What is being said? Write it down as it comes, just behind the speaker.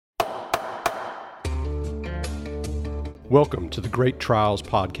Welcome to the Great Trials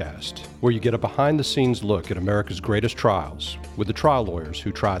Podcast, where you get a behind-the-scenes look at America's greatest trials with the trial lawyers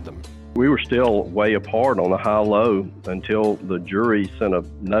who tried them. We were still way apart on the high-low until the jury sent a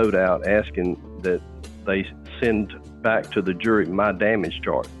note out asking that they send back to the jury my damage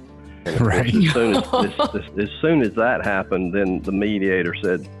chart. Right. As soon as that happened, then the mediator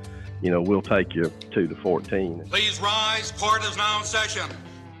said, we'll take you 2-14. Please rise. Court is now in session.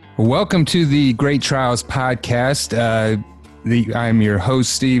 Welcome to the Great Trials Podcast. I'm your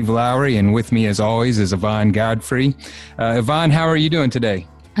host, Steve Lowry, and with me, as always, is Yvonne Godfrey. Yvonne, how are you doing today?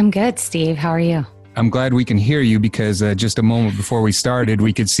 I'm good, Steve. How are you? I'm glad we can hear you because just a moment before we started,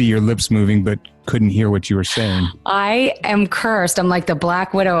 we could see your lips moving, but couldn't hear what you were saying. I am cursed. I'm like the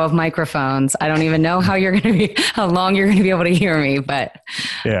Black Widow of microphones. I don't even know how long you're going to be able to hear me, but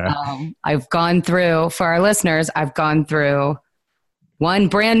yeah. I've gone through, for our listeners, I've gone through one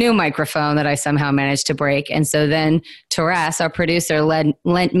brand new microphone that I somehow managed to break. And so then Taras, our producer,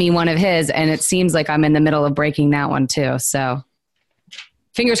 lent me one of his, and it seems like I'm in the middle of breaking that one too. So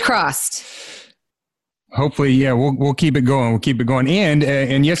fingers crossed. Hopefully, yeah, we'll keep it going. We'll keep it going.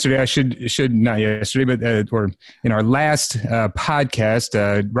 And yesterday, I should not yesterday, but or in our last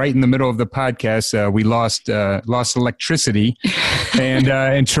podcast, right in the middle of the podcast, we lost electricity,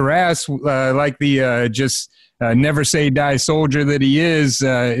 and Taras, like the just never say die soldier that he is,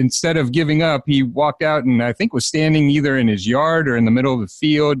 instead of giving up, he walked out and I think was standing either in his yard or in the middle of the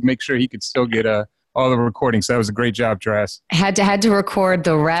field, make sure he could still get all the recordings. So that was a great job, Taras. Had to record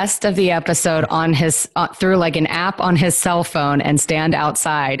the rest of the episode on his through like an app on his cell phone and stand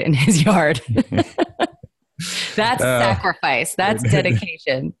outside in his yard. That's sacrifice. That's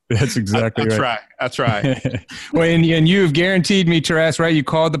dedication. That's exactly right. That's right. Well, and you've guaranteed me, Taras, right? You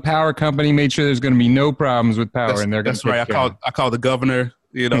called the power company, made sure there's going to be no problems with power, that's right. I called the governor,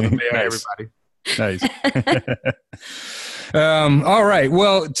 the mayor, nice. Everybody. Nice. All right.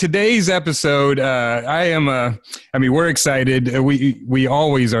 Well, today's episode, we're excited. We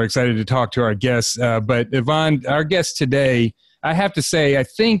always are excited to talk to our guests. But Yvonne, our guest today, I have to say, I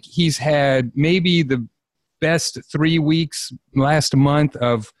think he's had maybe the best 3 weeks last month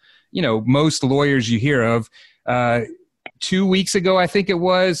of, most lawyers you hear of. 2 weeks ago, I think it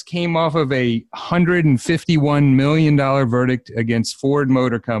was, came off of a $151 million verdict against Ford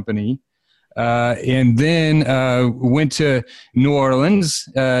Motor Company. And then went to New Orleans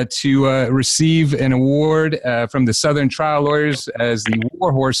to receive an award from the Southern Trial Lawyers as the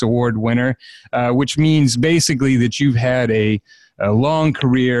Warhorse Award winner, which means basically that you've had a long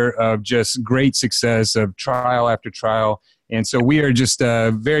career of just great success of trial after trial. And so we are just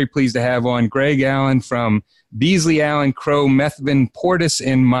very pleased to have on Greg Allen from Beasley, Allen, Crowe, Methvin, Portis,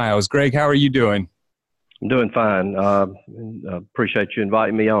 and Miles. Greg, how are you doing? I'm doing fine. Appreciate you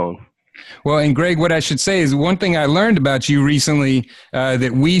inviting me on. Well, and Greg, what I should say is one thing I learned about you recently,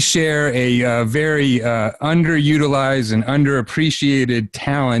 that we share a very underutilized and underappreciated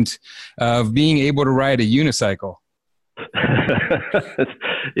talent of being able to ride a unicycle.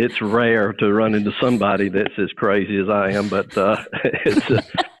 It's rare to run into somebody that's as crazy as I am, but it's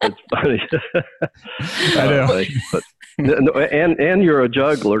funny. I know. And you're a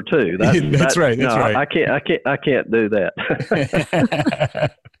juggler too. That's right. I can't do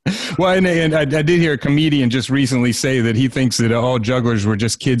that. Well, and I did hear a comedian just recently say that he thinks that all jugglers were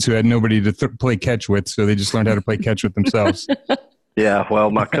just kids who had nobody to play catch with, so they just learned how to play catch with themselves. Yeah,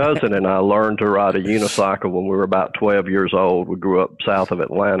 well, my cousin and I learned to ride a unicycle when we were about 12 years old. We grew up south of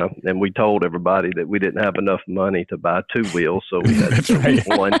Atlanta, and we told everybody that we didn't have enough money to buy two wheels, so we had to get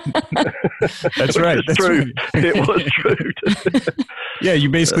one. That's right. That's true. Right. It was true. Yeah, you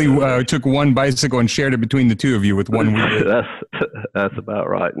basically took one bicycle and shared it between the two of you with one wheel. That's about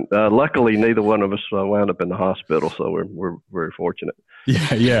right. Luckily, neither one of us wound up in the hospital, so we're very fortunate.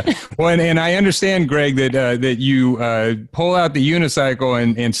 Yeah. Well, and I understand, Greg, that you pull out the unicycle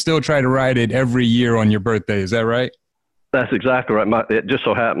and still try to ride it every year on your birthday. Is that right? That's exactly right. It just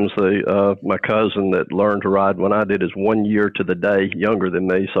so happens my cousin that learned to ride when I did is 1 year to the day younger than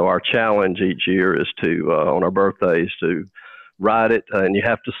me. So our challenge each year is to on our birthdays to ride it, and you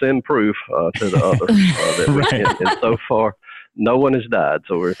have to send proof to the other. Right. And so far, no one has died,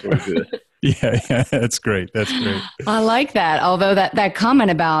 so we're good. Yeah, that's great. That's great. I like that. Although that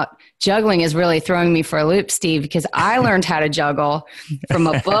comment about juggling is really throwing me for a loop, Steve, because I learned how to juggle from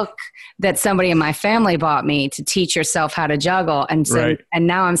a book that somebody in my family bought me to teach yourself how to juggle. And so, right. And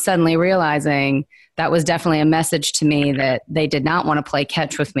now I'm suddenly realizing that was definitely a message to me that they did not want to play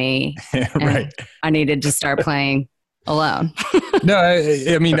catch with me. Right. I needed to start playing alone. No,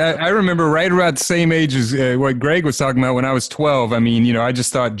 I mean, I remember right around the same age as what Greg was talking about when I was 12. I mean, I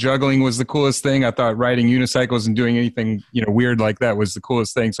just thought juggling was the coolest thing. I thought riding unicycles and doing anything, weird like that was the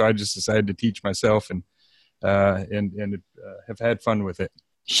coolest thing. So I just decided to teach myself and have had fun with it.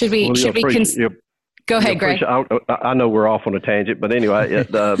 Go ahead, Greg. I know we're off on a tangent, but anyway,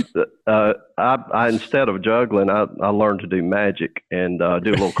 I instead of juggling, I learned to do magic and do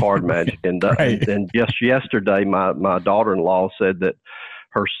a little card magic. And Right. and yesterday, my daughter-in-law said that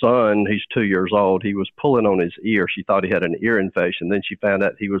her son, he's 2 years old, he was pulling on his ear. She thought he had an ear infection. Then she found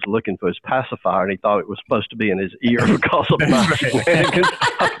out he was looking for his pacifier, and he thought it was supposed to be in his ear because of my shenanigans.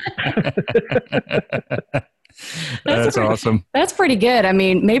 That's awesome. That's pretty good. I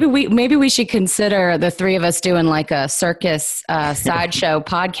mean, maybe we should consider the three of us doing like a circus sideshow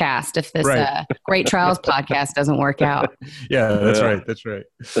podcast if this Great Trials podcast doesn't work out. Yeah, that's right. That's right.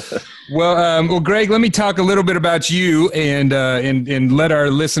 Well, Greg, let me talk a little bit about you and let our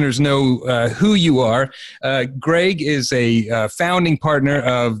listeners know who you are. Greg is a founding partner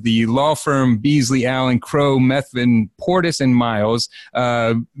of the law firm Beasley Allen, Crowe, Methvin, Portis, and Miles,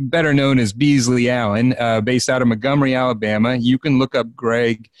 better known as Beasley Allen, based out of Montgomery, Alabama. You can look up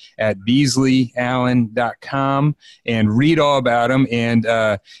Greg at BeasleyAllen.com and read all about him. And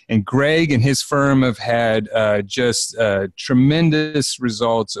Greg and his firm have had just tremendous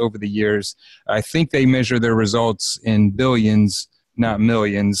results over the years. I think they measure their results in billions, not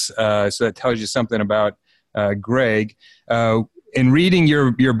millions. So that tells you something about Greg. In reading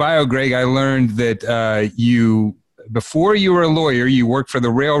your bio, Greg, I learned that before you were a lawyer, you worked for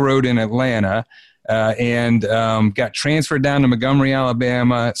the railroad in Atlanta. And got transferred down to Montgomery,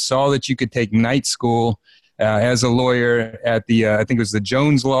 Alabama, saw that you could take night school as a lawyer at the, I think it was the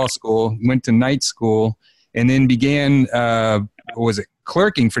Jones Law School, went to night school, and then began,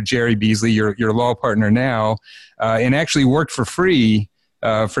 clerking for Jerry Beasley, your law partner now, and actually worked for free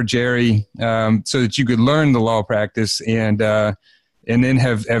for Jerry so that you could learn the law practice and then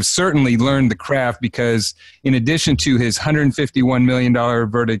have certainly learned the craft, because in addition to his $151 million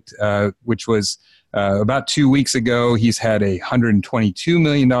verdict, which was about 2 weeks ago, he's had a $122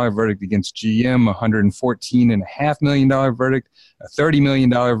 million verdict against GM, a $114.5 million verdict, a $30 million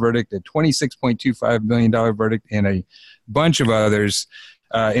verdict, a $26.25 million verdict, and a bunch of others,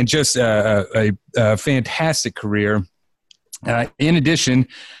 and just a fantastic career. In addition,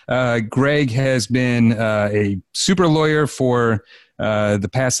 Greg has been a super lawyer for the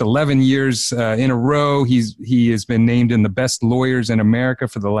past 11 years in a row. He has been named in the best lawyers in America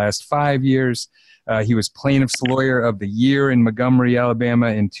for the last 5 years. He was Plaintiff's Lawyer of the Year in Montgomery, Alabama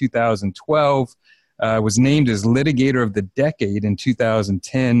in 2012, was named as Litigator of the Decade in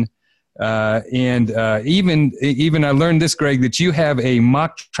 2010. Even I learned this, Greg, that you have a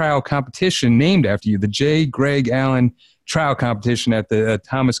mock trial competition named after you, the J. Greg Allen Trial Competition at the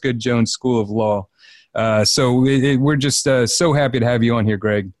Thomas Good Jones School of Law. So we're just so happy to have you on here,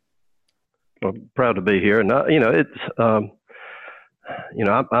 Greg. Well, proud to be here. And,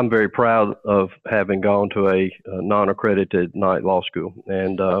 I'm very proud of having gone to a non-accredited night law school.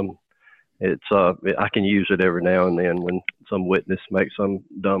 And I can use it every now and then when some witness makes some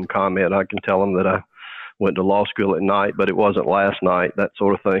dumb comment. I can tell them that I went to law school at night, but it wasn't last night, that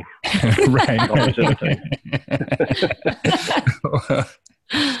sort of thing. Right.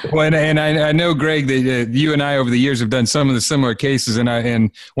 Well, and I know, Greg, that you and I over the years have done some of the similar cases. And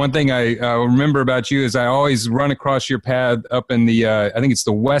one thing I remember about you is I always run across your path up in the, I think it's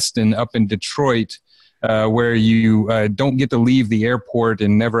the Westin up in Detroit, where you don't get to leave the airport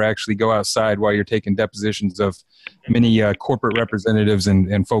and never actually go outside while you're taking depositions of many corporate representatives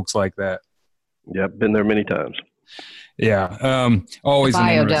and folks like that. Yeah, been there many times. Yeah, always an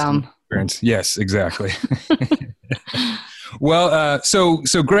interesting experience. Yes, exactly. Well, so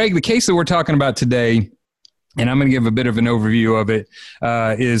Greg, the case that we're talking about today, and I'm going to give a bit of an overview of it,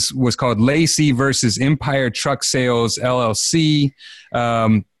 was called Lacy versus Empire Truck Sales LLC.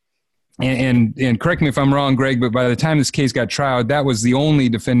 And correct me if I'm wrong, Greg, but by the time this case got tried, that was the only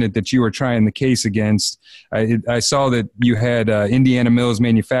defendant that you were trying the case against. I saw that you had Indiana Mills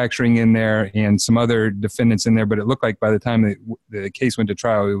Manufacturing in there and some other defendants in there, but it looked like by the time the case went to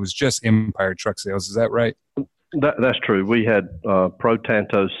trial, it was just Empire Truck Sales. Is that right? That's true. We had pro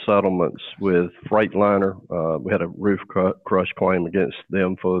tanto settlements with Freightliner. We had a roof crush claim against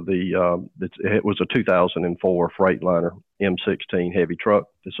them for it was a 2004 Freightliner M16 heavy truck.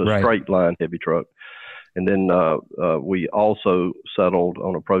 It's a straight line heavy truck. And then we also settled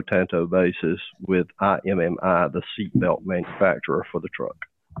on a pro tanto basis with IMMI, the seatbelt manufacturer for the truck.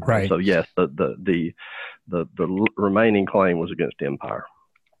 Right. So yes, the remaining claim was against Empire.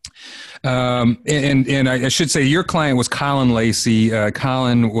 And I should say your client was Colin Lacy.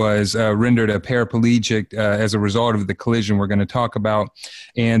 Colin was rendered a paraplegic as a result of the collision we're going to talk about.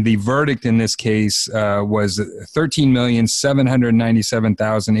 And the verdict in this case was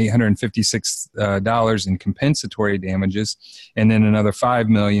 $13,797,856 in compensatory damages, and then another $5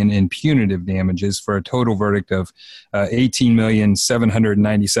 million in punitive damages, for a total verdict of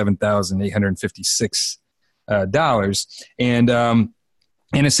 $18,797,856.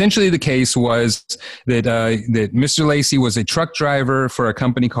 And essentially the case was that that Mr. Lacy was a truck driver for a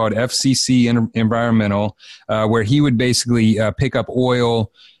company called FCC Environmental, where he would basically pick up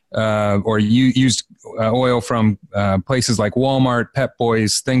oil or use oil from places like Walmart, Pep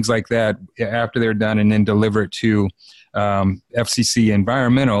Boys, things like that after they're done, and then deliver it to FCC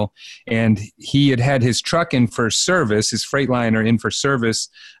Environmental. And he had his truck in for service, his Freightliner in for service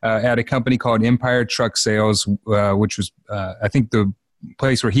at a company called Empire Truck Sales, which was, I think the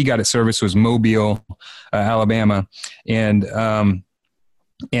place where he got it serviced was Mobile, Alabama. And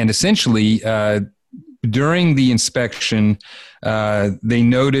essentially, during the inspection, they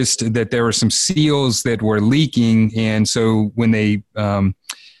noticed that there were some seals that were leaking. And so when they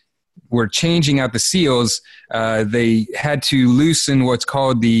were changing out the seals, they had to loosen what's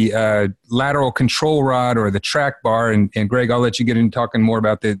called the lateral control rod or the track bar. And Greg, I'll let you get into talking more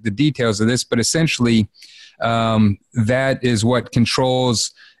about the details of this, but essentially that is what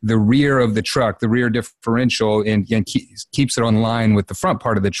controls the rear of the truck, the rear differential, and keeps it on line with the front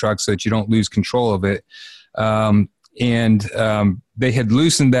part of the truck so that you don't lose control of it. They had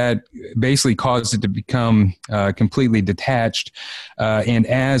loosened that, basically caused it to become completely detached. And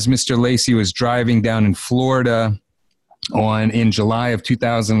as Mr. Lacy was driving down in Florida in July of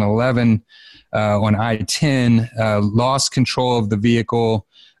 2011 on I-10, lost control of the vehicle,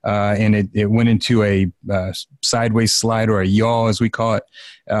 and it went into a sideways slide, or a yaw as we call it,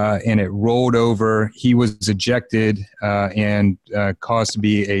 and it rolled over. He was ejected and caused to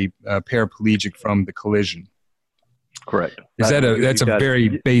be a paraplegic from the collision. Correct. That's a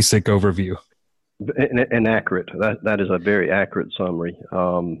very basic overview. And accurate. That is a very accurate summary.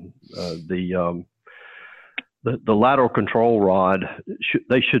 The lateral control rod,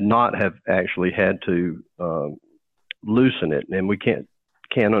 they should not have actually had to loosen it, and we can't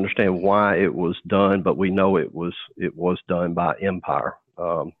understand why it was done, but we know it was done by Empire.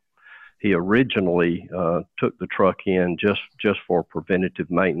 He originally took the truck in just for preventative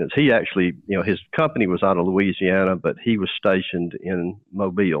maintenance. He actually, his company was out of Louisiana, but he was stationed in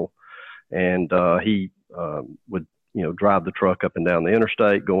Mobile, and he would, drive the truck up and down the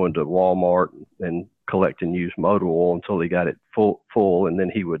interstate, going to Walmart and collecting used motor oil until he got it full, and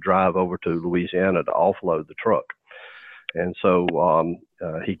then he would drive over to Louisiana to offload the truck. And so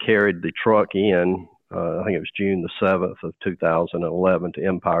he carried the truck in, I think it was June the 7th of 2011, to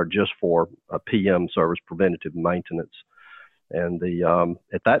Empire just for a PM service, preventative maintenance. And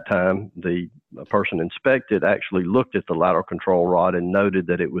at that time, the person inspected actually looked at the lateral control rod and noted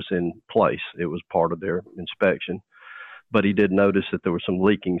that it was in place. It was part of their inspection. But he did notice that there were some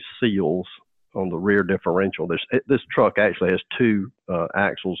leaking seals on the rear differential. This truck actually has two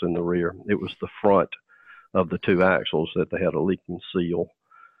axles in the rear. It was the front of the two axles that they had a leaking seal.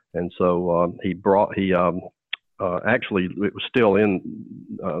 And so actually it was still in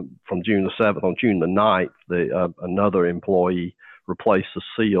from June the 7th. On June the 9th, another employee replaced the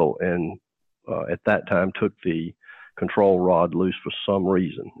seal, and at that time took the control rod loose for some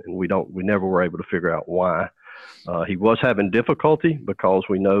reason, and we never were able to figure out why. He was having difficulty, because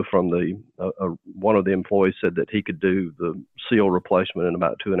we know from one of the employees said that he could do the seal replacement in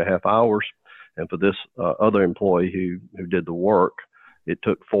about 2.5 hours. And for this other employee who did the work, it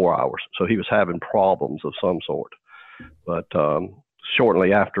took 4 hours. So he was having problems of some sort. But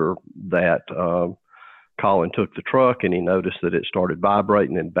shortly after that, Colin took the truck, and he noticed that it started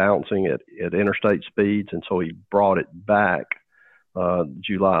vibrating and bouncing at interstate speeds. And so he brought it back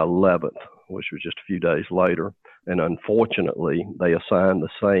July 11th, which was just a few days later. And unfortunately, they assigned the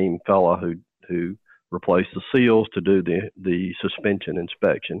same fella who replaced the seals to do the suspension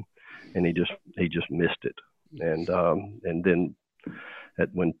inspection. And he just missed it. And then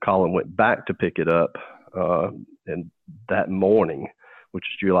when Colin went back to pick it up, and that morning, which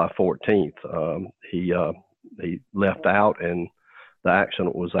is July 14th, he left out, and the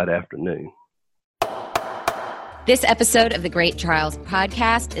accident was that afternoon. This episode of the Great Trials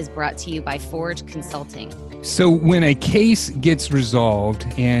podcast is brought to you by Forge Consulting. So when a case gets resolved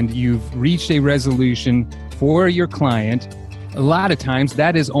and you've reached a resolution for your client, a lot of times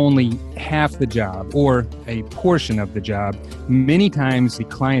that is only half the job or a portion of the job. Many times the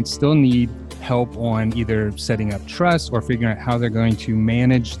clients still need help on either setting up trust or figuring out how they're going to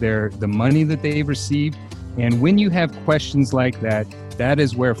manage the money that they've received. And when you have questions like that, that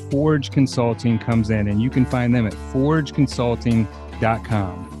is where Forge Consulting comes in, and you can find them at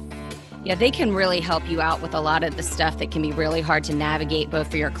forgeconsulting.com. Yeah, they can really help you out with a lot of the stuff that can be really hard to navigate both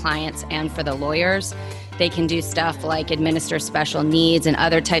for your clients and for the lawyers. They can do stuff like administer special needs and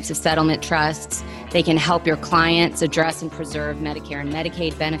other types of settlement trusts. They can help your clients address and preserve Medicare and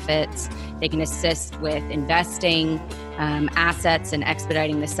Medicaid benefits. They can assist with investing assets and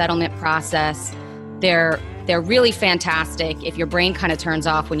expediting the settlement process. They're really fantastic. If your brain kind of turns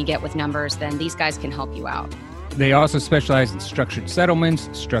off when you get with numbers, then these guys can help you out. They also specialize in structured settlements,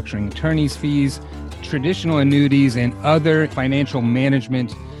 structuring attorney's fees, traditional annuities, and other financial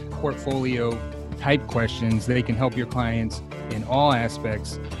management portfolio type questions. They can help your clients in all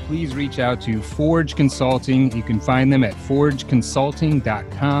aspects. Please reach out to Forge Consulting. You can find them at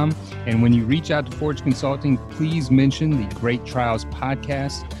forgeconsulting.com. And when you reach out to Forge Consulting, please mention the Great Trials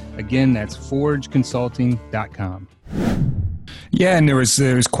Podcast. Again, that's forgeconsulting.com. Yeah, and there was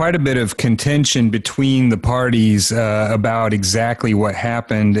quite a bit of contention between the parties about exactly what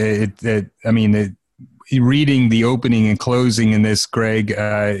happened. Reading the opening and closing in this, Greg,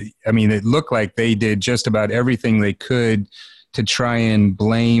 it looked like they did just about everything they could to try and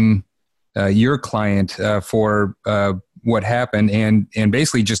blame your client for what happened, and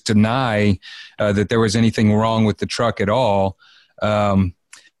basically just deny that there was anything wrong with the truck at all.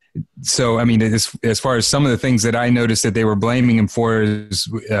 So, as far as some of the things that I noticed that they were blaming him for is,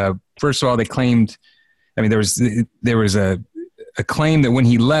 first of all, they claimed, there was a claim that when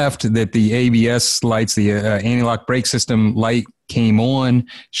he left that the ABS lights, the anti-lock brake system light came on,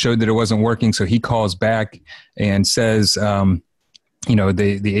 showed that it wasn't working. So he calls back and says, the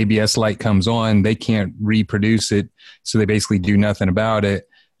ABS light comes on, they can't reproduce it. So they basically do nothing about it.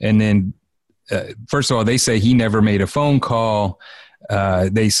 And then, first of all, they say he never made a phone call.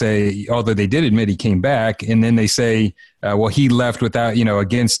 They say, although they did admit he came back, and then they say, he left without,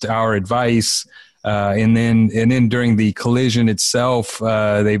 against our advice. And then during the collision itself,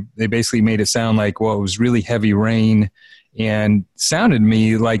 they basically made it sound like, it was really heavy rain, and sounded to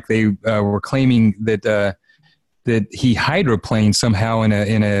me like they were claiming that he hydroplaned somehow in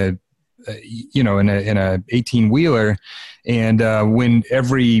a 18-wheeler. And when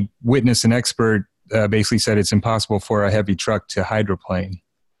every witness and expert basically said it's impossible for a heavy truck to hydroplane.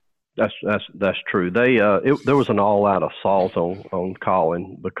 That's true. There was an all-out assault on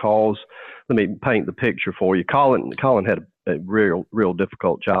Colin because, let me paint the picture for you. Colin had a real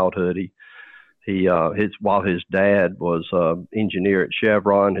difficult childhood. While his dad was engineer at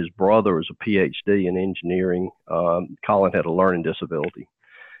Chevron, his brother was a PhD in engineering. Colin had a learning disability,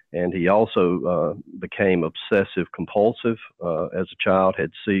 and he also became obsessive compulsive as a child,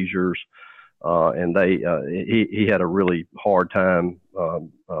 had seizures. And he had a really hard time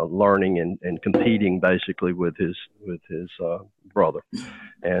learning and competing basically with his brother,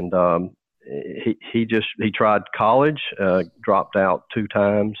 and he tried college, dropped out 2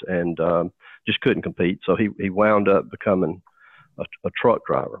 times, and just couldn't compete. So he wound up becoming a truck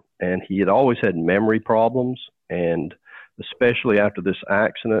driver, and he had always had memory problems, and especially after this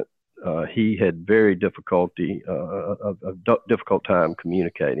accident. He had very difficult time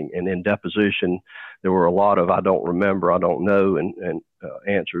communicating, and in deposition, there were a lot of "I don't remember," "I don't know," and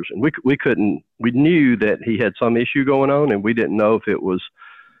answers. And we knew that he had some issue going on, and we didn't know if it was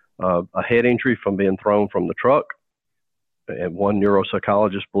a head injury from being thrown from the truck. And one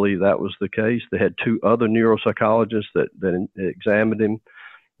neuropsychologist believed that was the case. They had 2 other neuropsychologists that examined him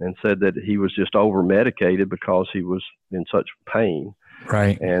and said that he was just over medicated because he was in such pain.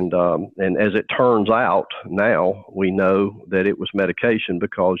 Right. And as it turns out, now we know that it was medication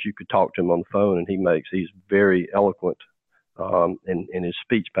because you could talk to him on the phone, and he's very eloquent in his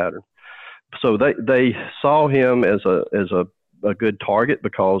speech pattern. So they saw him as a good target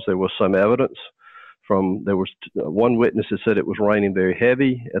because there was some evidence there was one witness that said it was raining very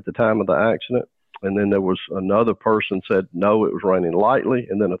heavy at the time of the accident. And then there was another person said, no, it was raining lightly.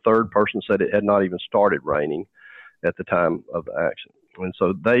 And then a third person said it had not even started raining at the time of the accident. And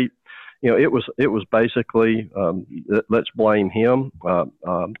so it was basically, let's blame him.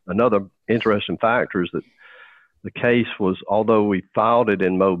 Another interesting factor is that the case was, although we filed it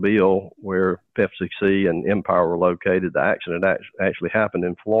in Mobile, where FCC and Empire were located, the accident actually happened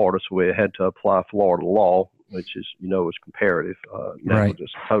in Florida, so we had to apply Florida law, which is, is comparative.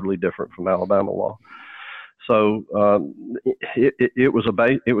 Negligence, totally different from Alabama law. So it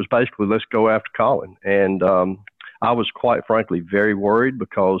was basically, let's go after Colin. And I was quite frankly very worried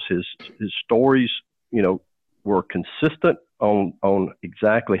because his stories, were consistent on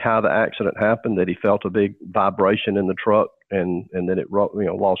exactly how the accident happened, that he felt a big vibration in the truck and then it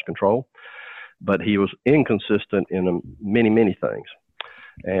lost control. But he was inconsistent in many things.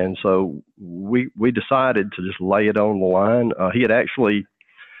 And so we decided to just lay it on the line. He had actually,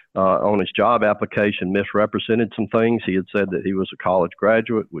 on his job application, misrepresented some things. He had said that he was a college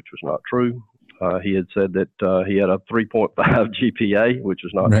graduate, which was not true. He had said that he had a 3.5 GPA, which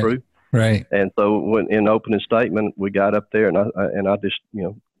was not true. Right. And so when in opening statement, we got up there and I just,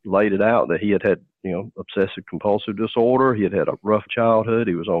 laid it out that he had obsessive compulsive disorder. He had a rough childhood.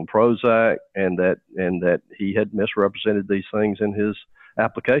 He was on Prozac, and that he had misrepresented these things in his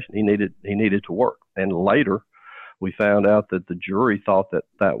application. He needed to work. And later we found out that the jury thought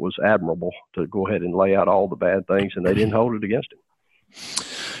that was admirable, to go ahead and lay out all the bad things, and they didn't hold it against him.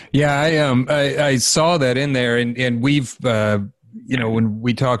 Yeah, I saw that in there, and we've when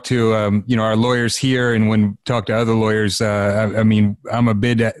we talk to our lawyers here, and when we talk to other lawyers, I'm a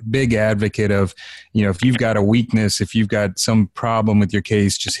big advocate of, if you've got a weakness, if you've got some problem with your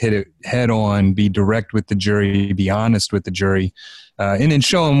case, just hit it head on, be direct with the jury, be honest with the jury, and then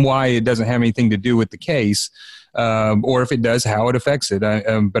show them why it doesn't have anything to do with the case. Or if it does, how it affects it.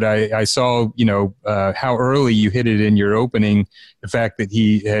 But I saw, how early you hit it in your opening, the fact that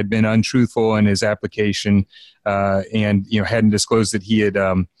he had been untruthful in his application, and, hadn't disclosed that he had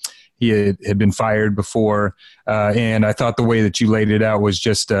been fired before. And I thought the way that you laid it out was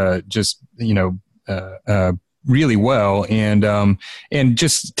just really well, and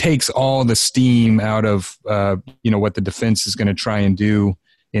just takes all the steam out of, what the defense is going to try and do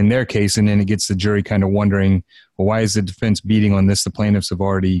in their case. And then it gets the jury kind of wondering, well, why is the defense beating on this? The plaintiffs have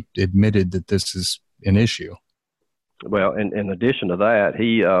already admitted that this is an issue. Well, in addition to that,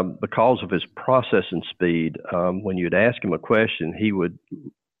 he, because of his processing speed, when you'd ask him a question, he would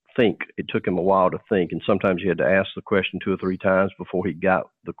think. It took him a while to think, and sometimes you had to ask the question 2 or 3 times before he got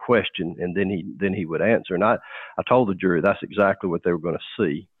the question, and then he would answer. And I told the jury that's exactly what they were going to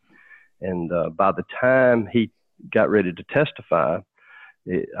see. And by the time he got ready to testify,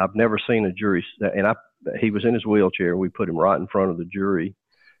 I've never seen a jury, and he was in his wheelchair. We put him right in front of the jury,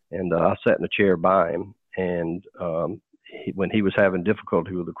 and I sat in a chair by him. And when he was having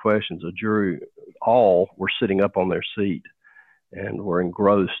difficulty with the questions, the jury all were sitting up on their seat and were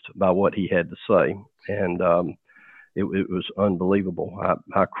engrossed by what he had to say. And it was unbelievable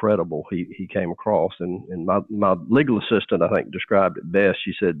how credible he came across. And my legal assistant, I think, described it best.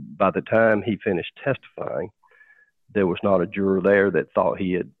 She said by the time he finished testifying, there was not a juror there that thought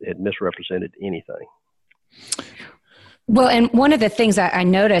he had misrepresented anything. Well, and one of the things I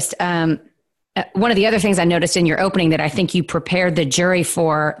noticed, one of the other things I noticed in your opening that I think you prepared the jury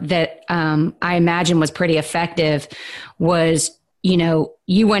for, that I imagine was pretty effective, was,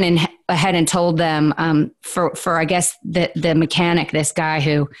 you went in ahead and told them for I guess the mechanic, this guy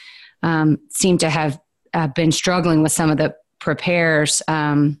who seemed to have been struggling with some of the repairs,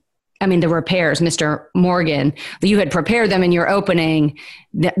 Mr. Morgan, you had prepared them in your opening.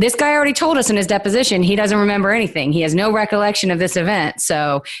 This guy already told us in his deposition he doesn't remember anything. He has no recollection of this event,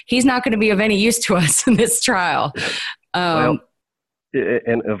 so he's not going to be of any use to us in this trial. And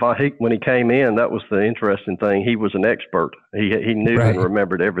when he came in, that was the interesting thing. He was an expert. He knew Right. and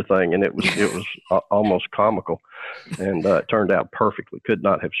remembered everything, and it was almost comical, and it turned out perfectly. Could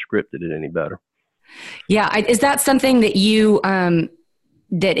not have scripted it any better. Yeah, is that something that you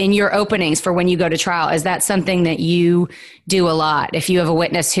that in your openings for when you go to trial, is that something that you do a lot? If you have a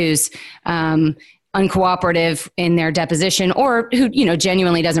witness who's uncooperative in their deposition, or who,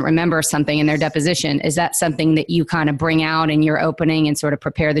 genuinely doesn't remember something in their deposition, is that something that you kind of bring out in your opening and sort of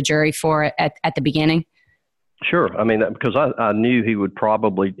prepare the jury for it at the beginning? Sure. Because I knew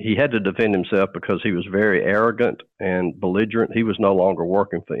he had to defend himself because he was very arrogant and belligerent. He was no longer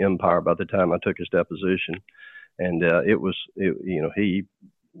working for Empire by the time I took his deposition. And he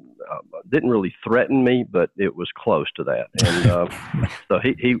didn't really threaten me, but it was close to that. And so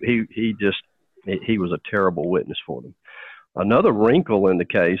he was a terrible witness for them. Another wrinkle in the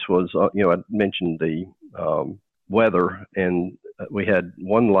case was, I mentioned the weather, and we had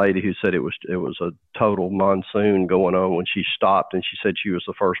one lady who said it was a total monsoon going on when she stopped, and she said she was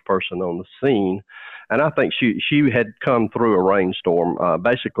the first person on the scene. And I think she had come through a rainstorm.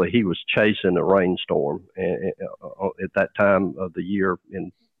 Basically, he was chasing a rainstorm at that time of the year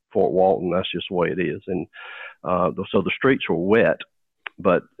in Fort Walton. That's just the way it is. And so the streets were wet,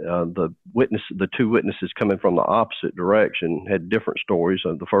 but the 2 witnesses coming from the opposite direction had different stories.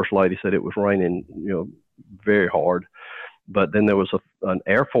 The first lady said it was raining, very hard. But then there was an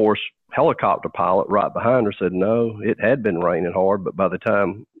Air Force helicopter pilot right behind her said, no, it had been raining hard, but by the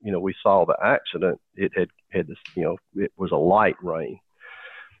time, we saw the accident, it had this, it was a light rain.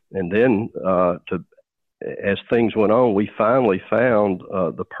 And then as things went on, we finally found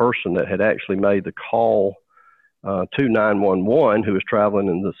the person that had actually made the call to 911, who was traveling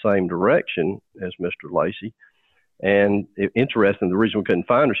in the same direction as Mr. Lacy. And interesting, the reason we couldn't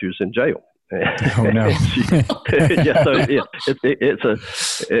find her, she was in jail. Oh no!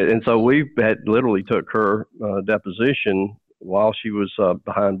 And so we had literally took her deposition while she was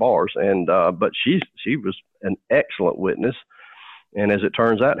behind bars, and but she was an excellent witness, and as it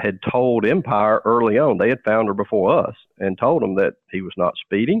turns out, had told Empire early on. They had found her before us and told them that he was not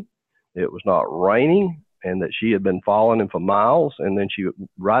speeding, it was not raining, and that she had been following him for miles. And then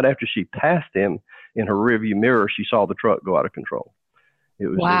right after she passed him in her rearview mirror, she saw the truck go out of control. It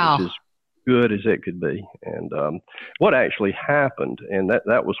was as good as it could be. And what actually happened, and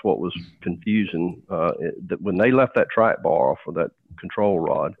that was what was confusing, that when they left that track bar off of that control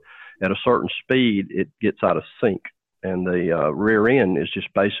rod, at a certain speed, it gets out of sync. And the rear end is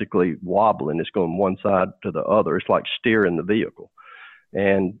just basically wobbling. It's going one side to the other. It's like steering the vehicle.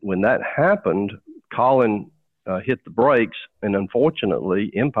 And when that happened, Colin hit the brakes, and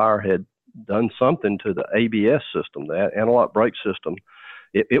unfortunately, Empire had done something to the ABS system, that analog brake system.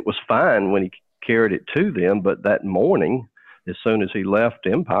 It was fine when he carried it to them, but that morning, as soon as he left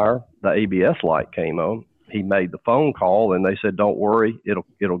Empire, the ABS light came on. He made the phone call, and they said, "Don't worry,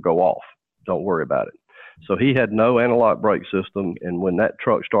 it'll go off. Don't worry about it." So he had no analog brake system, and when that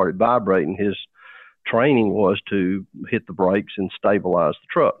truck started vibrating, his training was to hit the brakes and stabilize the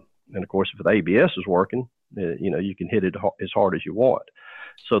truck. And of course, if the ABS is working, you can hit it as hard as you want.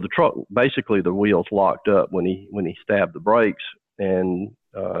 So the truck, basically, the wheels locked up when he stabbed the brakes, and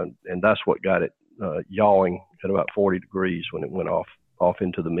that's what got it yawing at about 40 degrees when it went off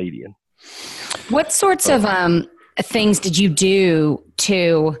into the median. What sorts of things did you do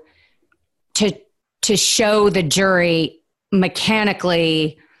to show the jury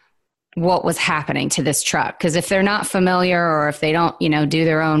mechanically what was happening to this truck? Because if they're not familiar, or if they don't, do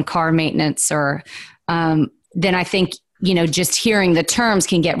their own car maintenance, or then I think, just hearing the terms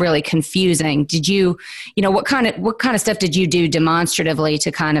can get really confusing. Did you, what kind of stuff did you do demonstratively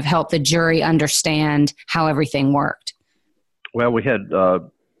to kind of help the jury understand how everything worked? Well, we had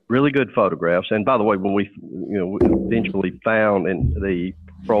really good photographs. And by the way, when we eventually found the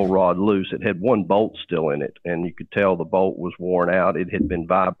control rod loose, it had one bolt still in it, and you could tell the bolt was worn out. It had been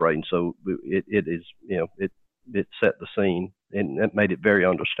vibrating, so it set the scene, and it made it very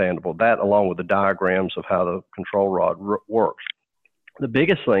understandable. That, along with the diagrams of how the control rod works. The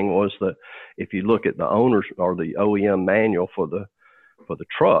biggest thing was that if you look at the owner's or the OEM manual for the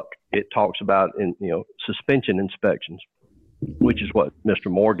truck, it talks about suspension inspections, which is what Mr.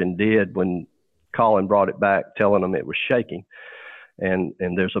 Morgan did when Colin brought it back, telling him it was shaking. And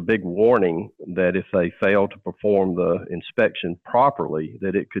there's a big warning that if they fail to perform the inspection properly,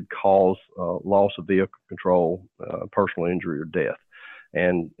 that it could cause loss of vehicle control, personal injury, or death.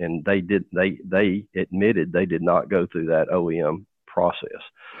 And they admitted they did not go through that OEM process.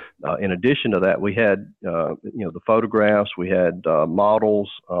 In addition to that, we had the photographs, we had models,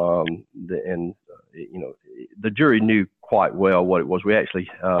 and the jury knew quite well what it was. We actually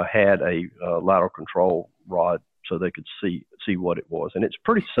had a lateral control rod, so they could see what it was. And it's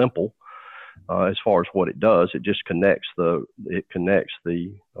pretty simple as far as what it does. It just connects the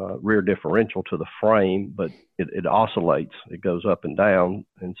rear differential to the frame, but it oscillates. It goes up and down,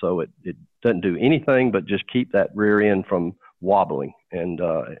 and so it doesn't do anything but just keep that rear end from wobbling and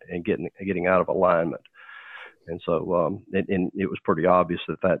getting out of alignment. And so and it was pretty obvious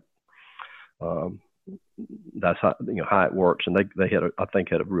that that's how it works, and they had I think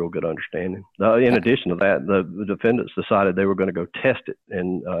had a real good understanding. In addition to that, the defendants decided they were going to go test it,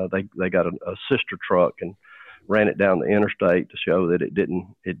 and they got a sister truck and ran it down the interstate to show that it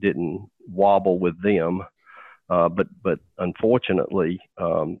didn't wobble with them. But unfortunately,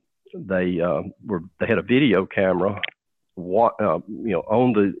 they had a video camera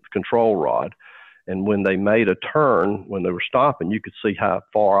on the control rod. And when they made a turn, when they were stopping, you could see how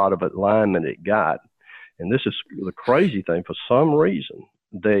far out of alignment it got. And this is the crazy thing. For some reason,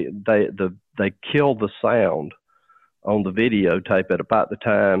 they killed the sound on the videotape at about the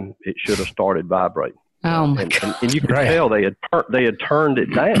time it should have started vibrating. Oh my God! And you could tell they had turned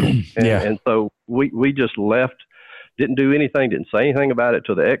it down. And so we just left, didn't do anything, didn't say anything about it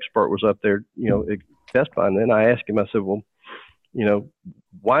till the expert was up there, testifying. Then I asked him, I said, well,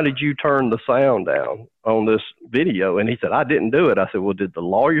 why did you turn the sound down on this video? And he said, I didn't do it. I said, well, did the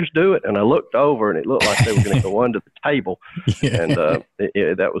lawyers do it? And I looked over, and it looked like they were going to go under the table. Yeah. And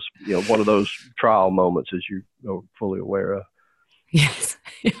that was, one of those trial moments, as you are fully aware of. Yes.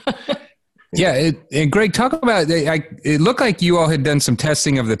 Yeah, and Greg, talk about it looked like you all had done some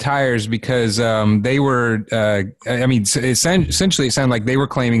testing of the tires because they were, essentially it sounded like they were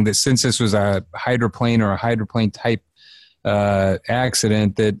claiming that since this was a hydroplane or a hydroplane type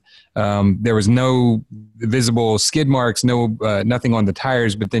accident, that there was no visible skid marks, nothing on the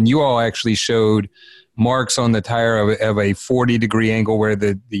tires, but then you all actually showed marks on the tire of a 40-degree angle where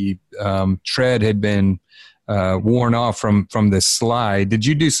the tread had been worn off from the slide. Did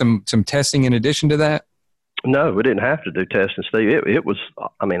you do some testing in addition to that? No, we didn't have to do testing, Steve. It was,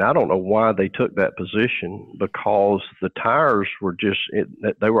 I don't know why they took that position, because the tires were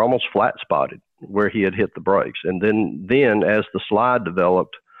they were almost flat spotted where he had hit the brakes. And then as the slide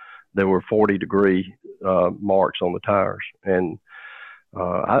developed, there were 40-degree marks on the tires. And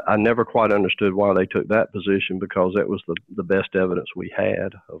I never quite understood why they took that position, because that was the best evidence we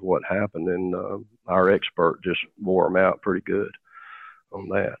had of what happened. And our expert just wore them out pretty good on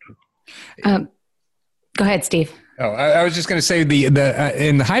that. Go ahead, Steve. Oh, I was just going to say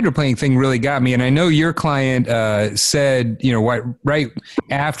the hydroplane thing really got me. And I know your client said, right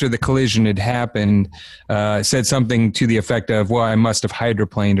after the collision had happened, said something to the effect of, well, I must have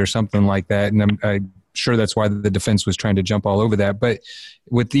hydroplaned or something like that. And I'm sure that's why the defense was trying to jump all over that. But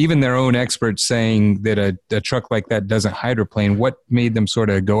with even their own experts saying that a truck like that doesn't hydroplane, what made them sort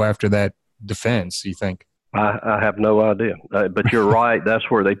of go after that defense, you think? I have no idea. But you're right. That's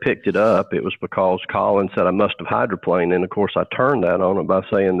where they picked it up. It was because Colin said, I must have hydroplaned. And, of course, I turned that on them by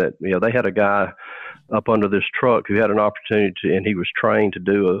saying that, they had a guy up under this truck who had an opportunity to, and he was trained to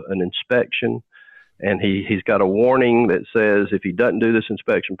do an inspection. And he's got a warning that says if he doesn't do this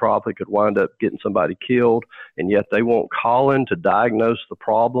inspection properly, could wind up getting somebody killed. And yet they want Colin to diagnose the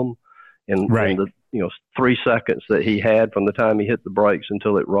problem in the 3 seconds that he had from the time he hit the brakes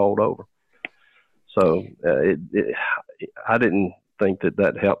until it rolled over. So I didn't think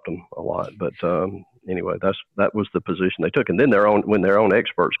that helped them a lot. But anyway, that was the position they took. And then when their own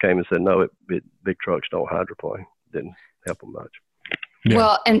experts came and said, no, big trucks don't hydroplane, didn't help them much. Yeah.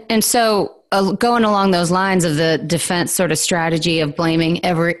 Well, and so going along those lines of the defense sort of strategy of blaming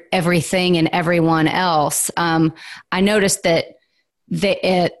everything and everyone else, I noticed that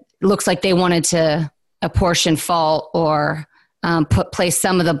it looks like they wanted to apportion fault or place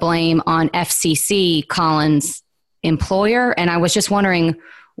some of the blame on FCC, Colin's employer. And I was just wondering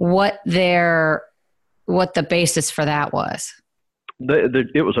what the basis for that was.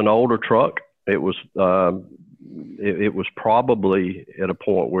 It was an older truck. It was probably at a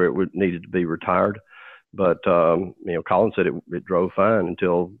point where it needed to be retired. But, Colin said it drove fine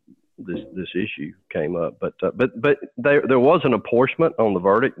until this issue came up. But there was an apportionment on the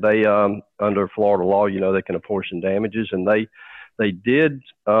verdict. They, under Florida law, they can apportion damages, and they did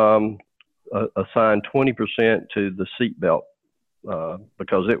assign 20% to the seatbelt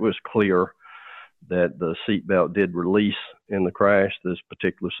because it was clear that the seatbelt did release in the crash. This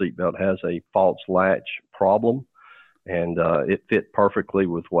particular seatbelt has a false latch problem, and it fit perfectly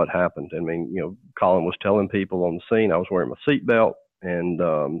with what happened. Colin was telling people on the scene, I was wearing my seatbelt,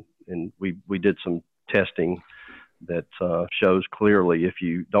 and we did some testing that shows clearly if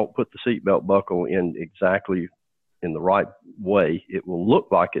you don't put the seatbelt buckle in exactly in the right way, it will look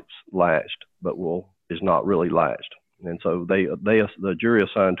like it's latched, but is not really latched. And so the jury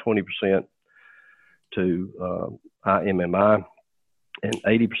assigned 20% to IMMI and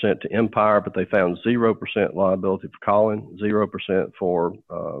 80% to Empire, but they found 0% liability for Colin, 0% for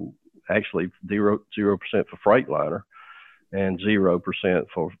actually 0% for Freightliner, and 0%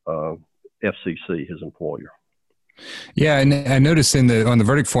 for FCC, his employer. Yeah, and I noticed on the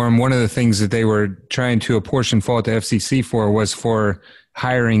verdict form, one of the things that they were trying to apportion fault to FCC for was for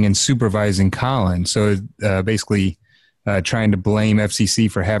hiring and supervising Colin. So basically trying to blame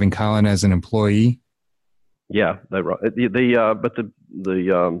FCC for having Colin as an employee. Yeah, they were. But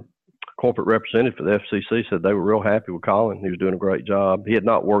the corporate representative for the FCC said they were real happy with Colin. He was doing a great job. He had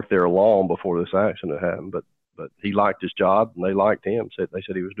not worked there long before this accident happened, but he liked his job and they liked him. They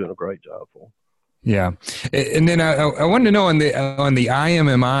said he was doing a great job for them. Yeah, and then I wanted to know on the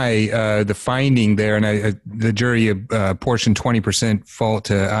IMMI, the finding there, and the jury apportioned 20% fault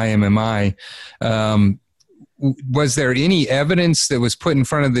to IMMI. Was there any evidence that was put in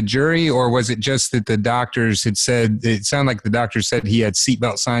front of the jury, or was it just that the doctors had said? It sounded like the doctors said he had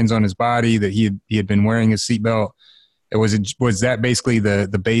seatbelt signs on his body, that he had been wearing a seatbelt. Was that basically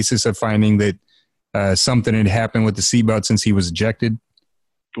the basis of finding that something had happened with the seatbelt since he was ejected?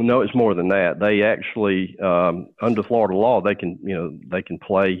 No, it's more than that. They actually, under Florida law, they can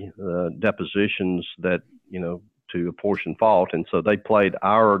play depositions that, to apportion fault. And so they played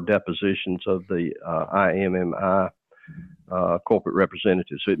our depositions of the IMMI corporate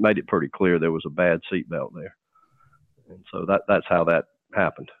representative. So it made it pretty clear there was a bad seatbelt there. And so that's how that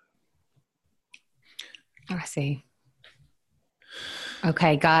happened. I see.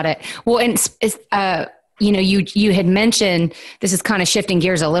 Okay, got it. Well, and you had mentioned, this is kind of shifting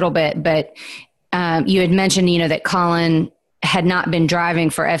gears a little bit, but you had mentioned, that Colin had not been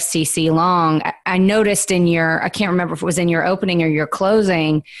driving for FCC long. I noticed I can't remember if it was in your opening or your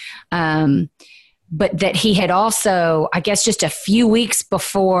closing, but that he had also, I guess just a few weeks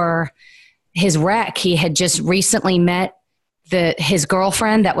before his wreck, he had just recently met his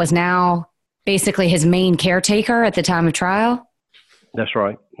girlfriend that was now basically his main caretaker at the time of trial. That's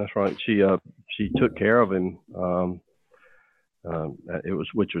right. She took care of him.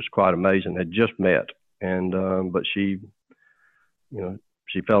 Which was quite amazing. Had just met, and but she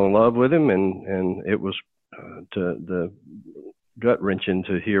fell in love with him, and it was the gut wrenching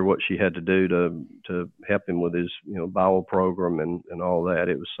to hear what she had to do to help him with his bowel program and all that.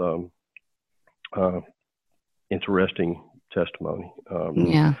 It was interesting testimony.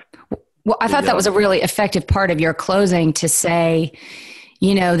 Yeah. Well, I thought that was a really effective part of your closing to say,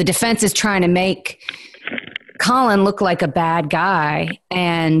 the defense is trying to make Colin look like a bad guy.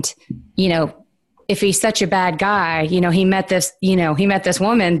 And, if he's such a bad guy, he met this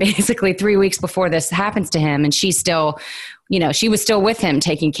woman basically 3 weeks before this happens to him. And she's still, she was still with him,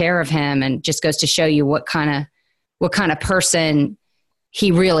 taking care of him, and just goes to show you what kind of person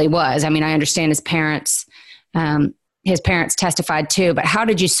he really was. I mean, I understand his parents testified too, but how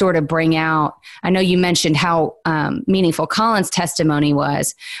did you sort of bring out, I know you mentioned how meaningful Colin's testimony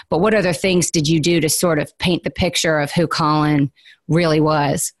was, but what other things did you do to sort of paint the picture of who Colin really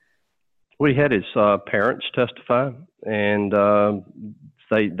was? We had his parents testify, and they're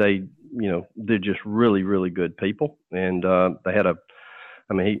just really, really good people. And they had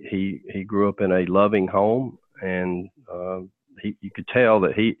he grew up in a loving home, and you could tell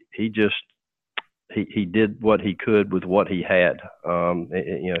that he did what he could with what he had.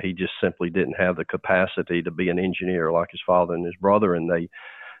 He just simply didn't have the capacity to be an engineer like his father and his brother, and that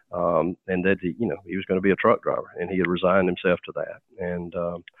he was going to be a truck driver, and he had resigned himself to that. And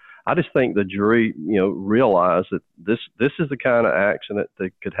I just think the jury, realized that this is the kind of accident that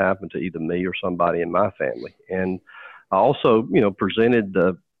could happen to either me or somebody in my family. And I also, presented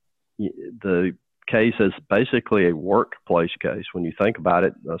the case as basically a workplace case. When you think about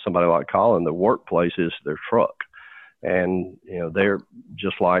it, somebody like Colin, the workplace is their truck, and they're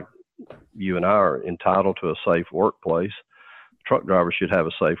just like you and I are entitled to a safe workplace. Truck drivers should have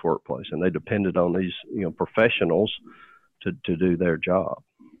a safe workplace, and they depended on these professionals to do their job.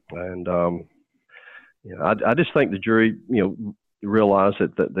 And I just think the jury realized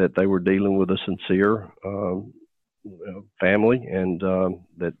that they were dealing with a sincere family, and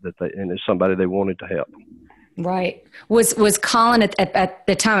that it's somebody they wanted to help. Right. Was Colin at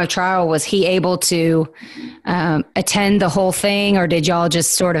the time of trial, was he able to attend the whole thing, or did y'all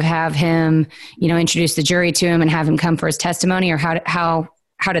just sort of have him, introduce the jury to him and have him come for his testimony, or how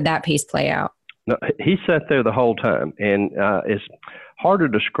did that piece play out? No, he sat there the whole time, and it's hard to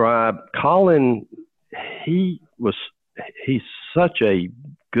describe. Colin, he's such a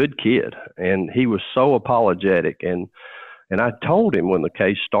good kid, and he was so apologetic. And I told him when the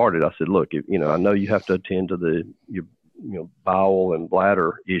case started, I said, look, I know you have to attend to your bowel and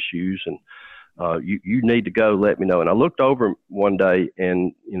bladder issues, and you need to go, let me know. And I looked over him one day,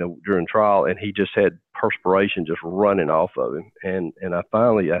 and during trial, and he just had perspiration just running off of him. And I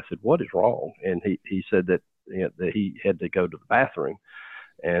said, what is wrong? And he said that he had to go to the bathroom,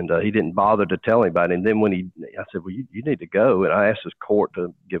 and he didn't bother to tell anybody. And then I said, well, you need to go. And I asked his court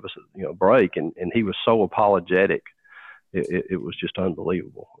to give us a break, and he was so apologetic. It was just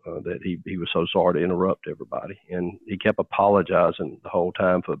unbelievable that he was so sorry to interrupt everybody, and he kept apologizing the whole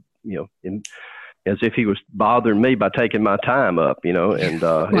time for as if he was bothering me by taking my time up, and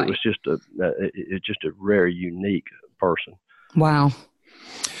right. It was just a very unique person. Wow.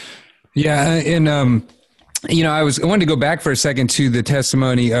 Yeah, and I wanted to go back for a second to the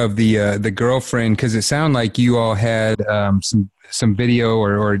testimony of the girlfriend, because it sounded like you all had some video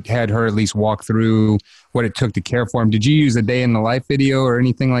or had her at least walk through what it took to care for him. Did you use a day in the life video or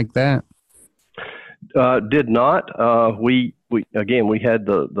anything like that? Did not. We had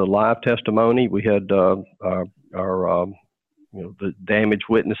the live testimony. We had our the damaged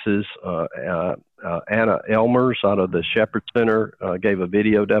witnesses. Anna Elmers out of the Shepherd Center gave a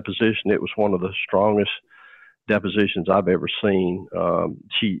video deposition. It was one of the strongest depositions I've ever seen.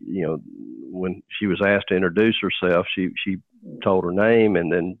 She, when she was asked to introduce herself, she told her name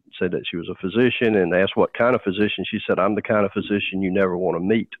and then said that she was a physician, and asked what kind of physician. She said, "I'm the kind of physician you never want to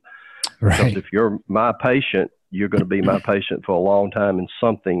meet. Right. Because if you're my patient, you're going to be my patient for a long time, and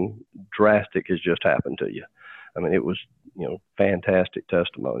something drastic has just happened to you." I mean, it was, fantastic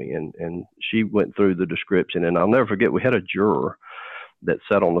testimony. And she went through the description. And I'll never forget, we had a juror that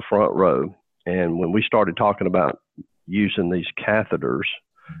sat on the front row. And when we started talking about using these catheters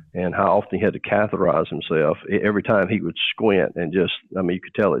and how often he had to catheterize himself, every time he would squint and just, you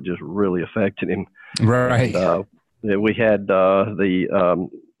could tell it just really affected him. Right. And, we had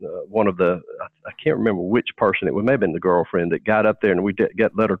one of the, I can't remember which person, it may have been the girlfriend, that got up there and we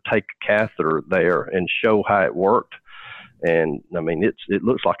let her take a catheter there and show how it worked. And it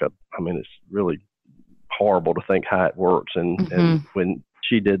looks like it's really horrible to think how it works. And when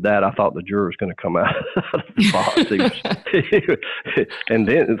she did that, I thought the juror was going to come out of the box. And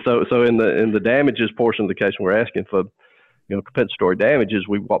then, so in the damages portion of the case, we're asking for, compensatory damages.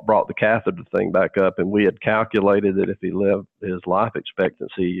 We brought the catheter thing back up, and we had calculated that if he lived, his life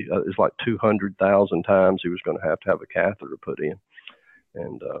expectancy is like 200,000 times he was going to have a catheter put in.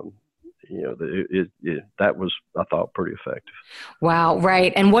 And, that was, I thought, pretty effective. Wow.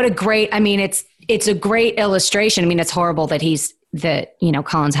 Right. And what a great, it's a great illustration. It's horrible that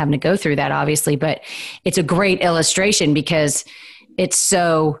Colin's having to go through that, obviously, but it's a great illustration because it's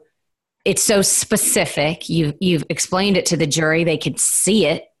so specific. You've explained it to the jury. They could see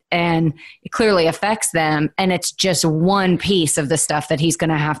it, and it clearly affects them. And it's just one piece of the stuff that he's going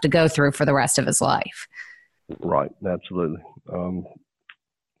to have to go through for the rest of his life. Right. Absolutely.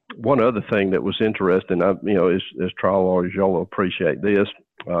 One other thing that was interesting, as trial lawyers, y'all will appreciate this.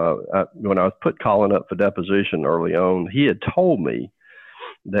 When I put Colin up for deposition early on, he had told me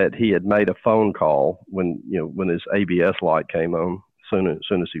that he had made a phone call when his ABS light came on, as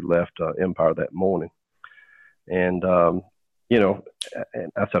soon as he left Empire that morning. And, and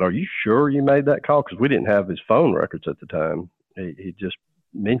I said, "Are you sure you made that call?" Because we didn't have his phone records at the time. He just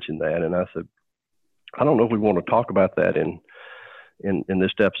mentioned that. And I said, "I don't know if we want to talk about that in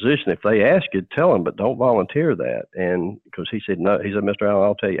this deposition. If they ask you, tell them, but don't volunteer that." And because he said, "No," he said, "Mr. Allen,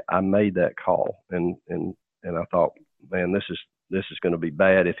 I'll tell you, I made that call." And I thought, man, this is going to be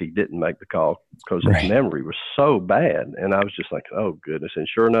bad if he didn't make the call, because his memory was so bad. And I was just like, oh goodness. And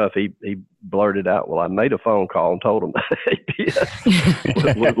sure enough, he blurted out, "Well, I made a phone call and told him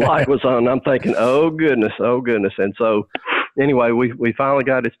that light was on." I'm thinking, oh goodness. And so anyway, we finally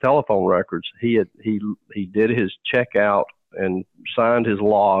got his telephone records. He did his checkout and signed his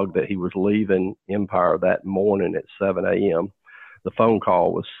log that he was leaving Empire that morning at 7 a.m. The phone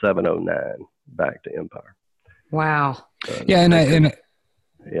call was 7:09 back to Empire. Wow. Yeah.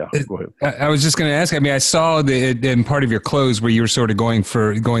 Yeah, go ahead. I was just going to ask, I saw in part of your close where you were sort of going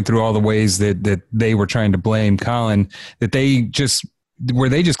through all the ways that they were trying to blame Colin, that were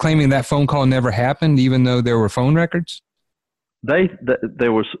they just claiming that phone call never happened, even though there were phone records?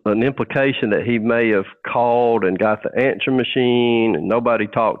 There was an implication that he may have called and got the answer machine, and nobody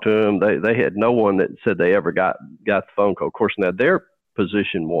talked to him. They had no one that said they ever got the phone call. Of course, now their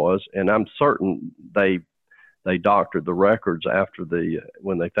position was, and I'm certain they doctored the records after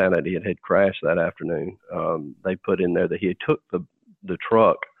when they found out he had crashed that afternoon. They put in there that he took the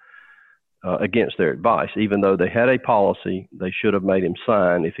truck against their advice. Even though they had a policy, they should have made him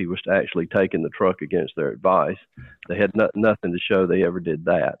sign if he was actually taking the truck against their advice. They had nothing to show they ever did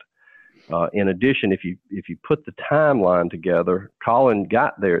that. In addition, if you put the timeline together, Colin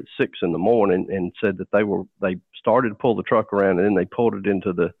got there at 6 a.m. and said that they started to pull the truck around, and then they pulled it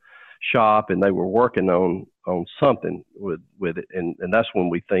into the shop, and they were working on something with it, and that's when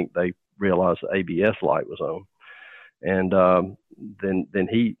we think they realized the ABS light was on. And then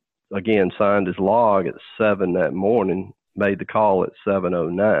he again signed his log at 7 that morning, made the call at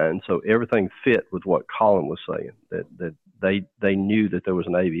 7:09. So everything fit with what Colin was saying, that they knew that there was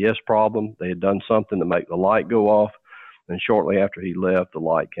an ABS problem. They had done something to make the light go off, and shortly after he left, the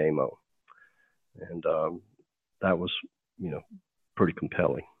light came on. And that was, pretty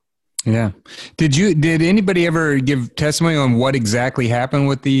compelling. Yeah. Did anybody ever give testimony on what exactly happened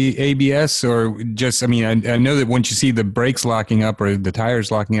with the ABS, or just, I know that once you see the brakes locking up or the tires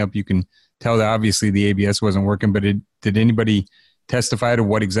locking up, you can tell that obviously the ABS wasn't working, but did anybody testify to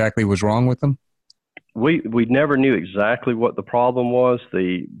what exactly was wrong with them? We never knew exactly what the problem was.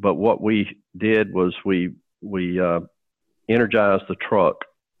 But what we did was we energized the truck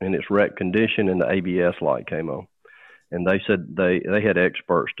in its wrecked condition, and the ABS light came on. and they said they had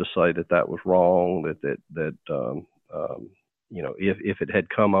experts to say that was wrong. That if it had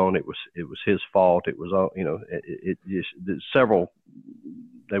come on, it was his fault. It was it just several.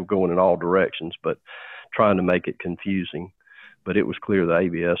 They were going in all directions, but trying to make it confusing. But it was clear the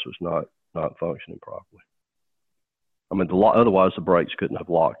ABS was not functioning properly. I mean, otherwise the brakes couldn't have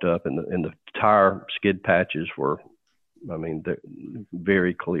locked up, and the tire skid patches were, I mean, they're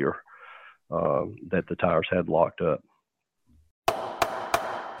very clear that the tires had locked up.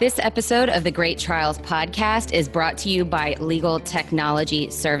 This episode of the Great Trials podcast is brought to you by Legal Technology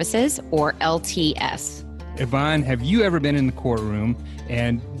Services, or LTS. Yvonne, have you ever been in the courtroom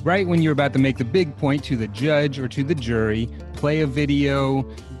and right when you're about to make the big point to the judge or to the jury, play a video,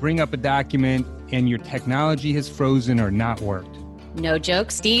 bring up a document, and your technology has frozen or not worked? No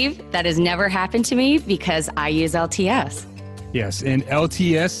joke, Steve. That has never happened to me because I use LTS. Yes, and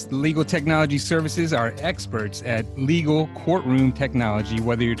LTS, Legal Technology Services, are experts at legal courtroom technology,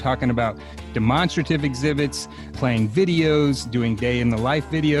 whether you're talking about demonstrative exhibits, playing videos, doing day-in-the-life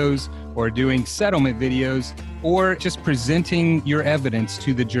videos, or doing settlement videos, or just presenting your evidence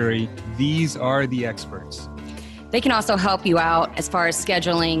to the jury. These are the experts. They can also help you out as far as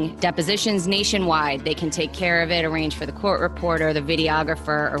scheduling depositions nationwide. They can take care of it, arrange for the court reporter, the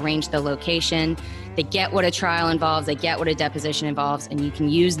videographer, arrange the location. They get what a trial involves, they get what a deposition involves, and you can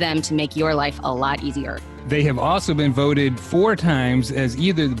use them to make your life a lot easier. They have also been voted 4 times as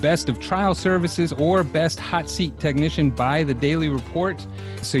either the best of trial services or best hot seat technician by the Daily Report.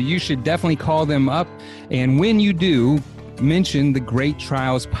 So you should definitely call them up. And when you do, mention the Great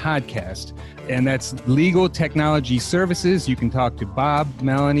Trials podcast. And that's Legal Technology Services. You can talk to Bob,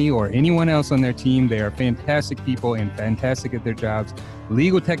 Melanie, or anyone else on their team. They are fantastic people and fantastic at their jobs.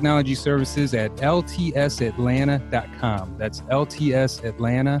 Legal Technology Services at ltsatlanta.com. That's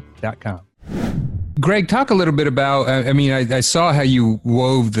ltsatlanta.com. Greg, talk a little bit about, I saw how you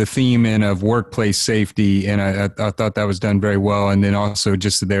wove the theme in of workplace safety, and I thought that was done very well. And then also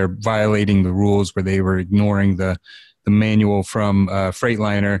just they're violating the rules where they were ignoring the manual from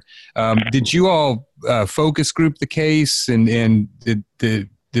Freightliner. Did you all focus group the case, and did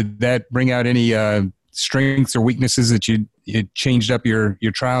that bring out any strengths or weaknesses that it changed up your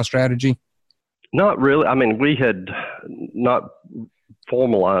trial strategy? Not really. I mean, we had not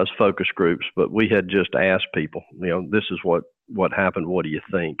formalized focus groups, but we had just asked people, this is what happened. What do you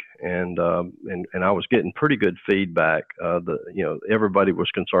think? And I was getting pretty good feedback. Everybody was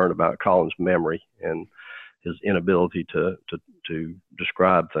concerned about Colin's memory and his inability to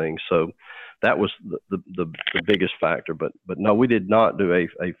describe things. So that was the biggest factor. But no, we did not do a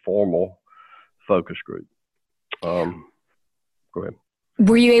formal focus group. Go ahead.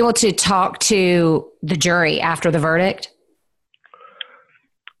 Were you able to talk to the jury after the verdict?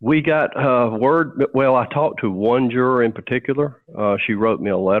 We got word. Well, I talked to one juror in particular. She wrote me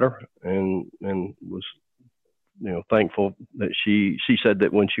a letter and was thankful that she said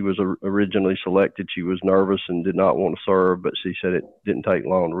that when she was originally selected, she was nervous and did not want to serve, but she said it didn't take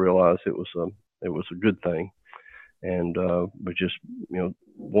long to realize it was a good thing, and was just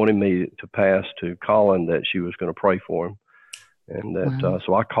wanting me to pass to Colin that she was going to pray for him, and that wow.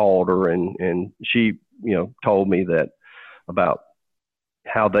 So I called her and she told me that about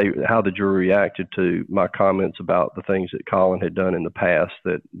how the jury reacted to my comments about the things that Colin had done in the past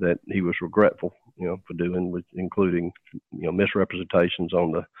that he was regretful for doing, including misrepresentations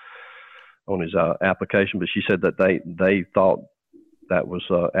on his application. But she said that they thought that was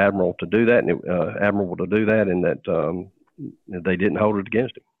admirable to do that, and that they didn't hold it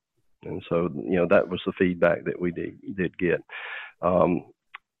against him. And so that was the feedback that we did get.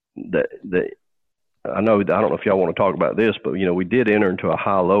 I don't know if y'all want to talk about this, but we did enter into a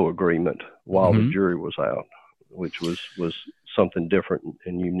high-low agreement while the jury was out, which was something different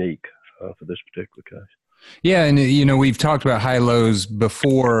and unique for this particular case. Yeah, and we've talked about high lows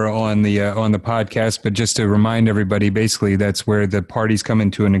before on the podcast, but just to remind everybody, basically that's where the parties come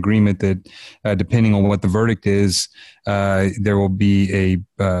into an agreement that depending on what the verdict is, there will be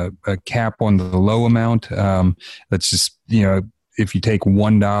a cap on the low amount. Let's just if you take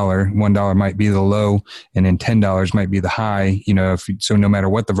 $1 might be the low, and then $10 might be the high. So no matter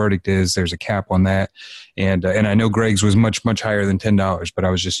what the verdict is, there's a cap on that. And I know Greg's was much higher than $10, but I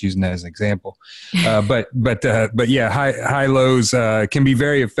was just using that as an example. But yeah, high lows can be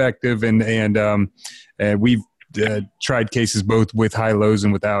very effective, and we've tried cases both with high lows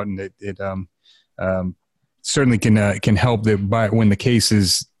and without, and it certainly can help that when the case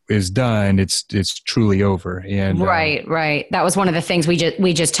is done, it's truly over. And right. That was one of the things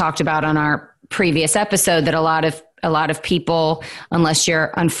we just talked about on our previous episode, that a lot of a lot of people, unless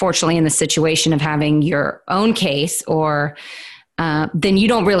you're unfortunately in the situation of having your own case, or then you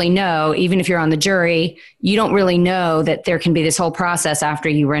don't really know, even if you're on the jury, you don't really know that there can be this whole process after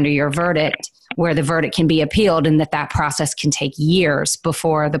you render your verdict where the verdict can be appealed, and that process can take years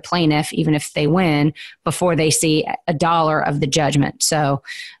before the plaintiff, even if they win, before they see a dollar of the judgment. So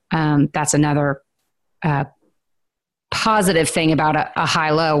that's another positive thing about a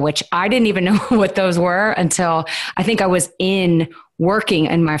high-low, which I didn't even know what those were until I think I was working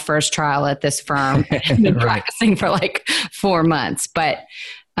in my first trial at this firm and been practicing for like 4 months. But,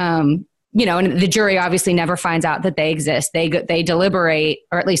 and the jury obviously never finds out that they exist. They deliberate,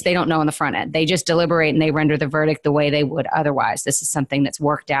 or at least they don't know on the front end. They just deliberate and they render the verdict the way they would otherwise. This is something that's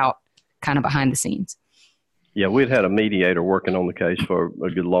worked out kind of behind the scenes. Yeah, we'd had a mediator working on the case for a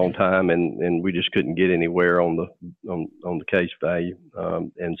good long time, and we just couldn't get anywhere on the case value.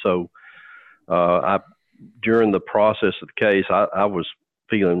 And so during the process of the case, I was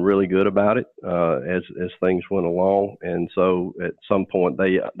feeling really good about it as things went along. And so at some point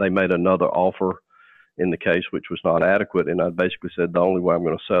they made another offer in the case, which was not adequate. And I basically said, the only way I'm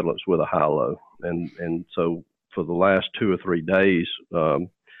going to settle it is with a high-low. And so for the last 2 or 3 days,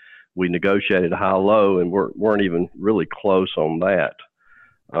 we negotiated a high-low, and weren't even really close on that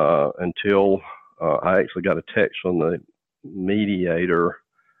until I actually got a text from the mediator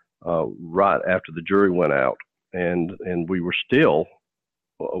right after the jury went out, and we were still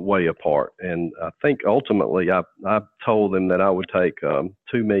way apart. And I think ultimately I told them that I would take $2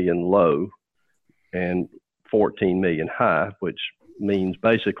 million low and $14 million high, which means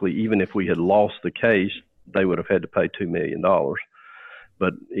basically even if we had lost the case, they would have had to pay $2 million.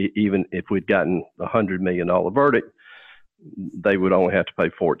 But even if we'd gotten a $100 million verdict, they would only have to pay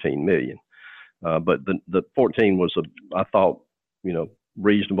 $14 million. But the 14 was, I thought,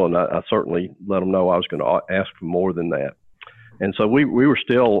 reasonable, and I certainly let them know I was going to ask for more than that. And so we were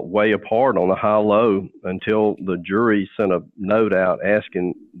still way apart on the high-low until the jury sent a note out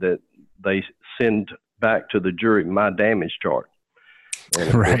asking that they send back to the jury my damage chart.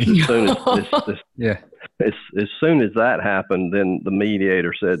 And right. As soon as that happened, then the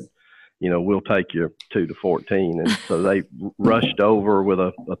mediator said, we'll take you 2 to 14. And so they rushed over with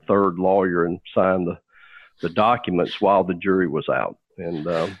a third lawyer and signed the documents while the jury was out. And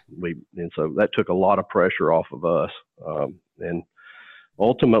so that took a lot of pressure off of us. And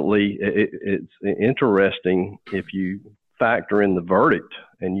ultimately, it's interesting if you factor in the verdict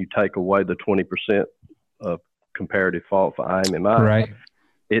and you take away the 20% of comparative fault for IMMI, right.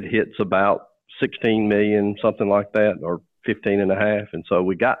 It hits about 16 million, something like that, or 15 and a half. And so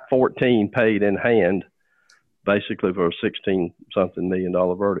we got 14 paid in hand, basically for a 16 something million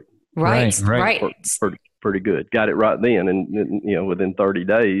dollar verdict. Right. Pretty good. Got it right then. And, within 30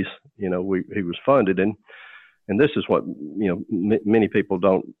 days, he was funded. And this is what, many people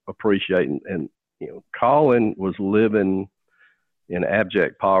don't appreciate. And Colin was living in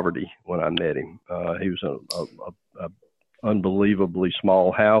abject poverty when I met him. He was a unbelievably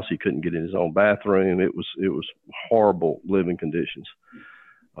small house. He couldn't get in his own bathroom. It was horrible living conditions.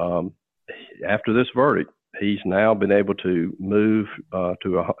 After this verdict, he's now been able to move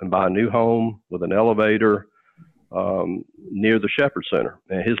and buy a new home with an elevator near the Shepherd Center.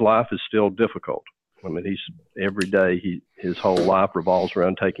 And his life is still difficult. I mean, every day his whole life revolves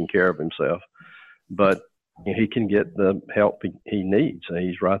around taking care of himself. But he can get the help he needs. And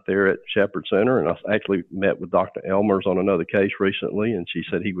he's right there at Shepherd Center. And I actually met with Dr. Elmers on another case recently, and she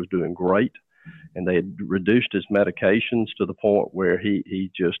said he was doing great. And they had reduced his medications to the point where he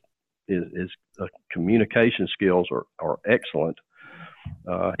just his communication skills are excellent.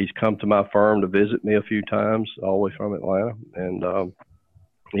 He's come to my firm to visit me a few times, all the way from Atlanta. And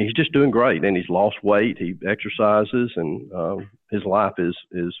he's just doing great. And he's lost weight. He exercises, and his life is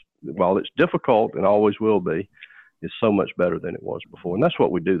while it's difficult and always will be, is so much better than it was before. And that's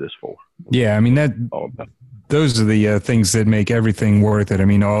what we do this for. Yeah. I mean, those are the things that make everything worth it. I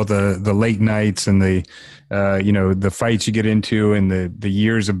mean, all the late nights and the fights you get into, and the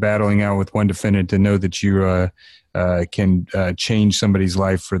years of battling out with one defendant, to know that you can change somebody's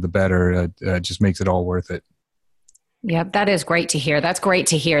life for the better just makes it all worth it. Yeah, that is great to hear. That's great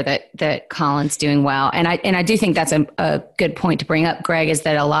to hear that Colin's doing well. And I do think that's a good point to bring up, Greg, is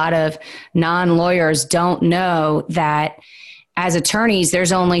that a lot of non-lawyers don't know that as attorneys,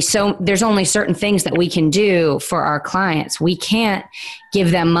 there's only certain things that we can do for our clients. We can't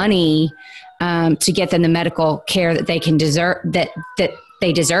give them money to get them the medical care that they can deserve, that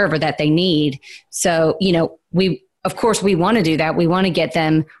they deserve or that they need. So, we want to do that. We want to get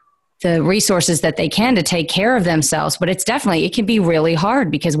them the resources that they can to take care of themselves. But it can be really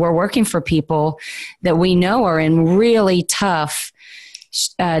hard because we're working for people that we know are in really tough,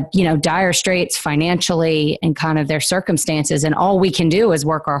 dire straits financially and kind of their circumstances. And all we can do is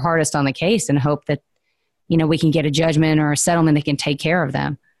work our hardest on the case and hope that, we can get a judgment or a settlement that can take care of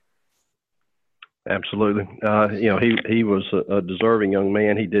them. Absolutely. He was a deserving young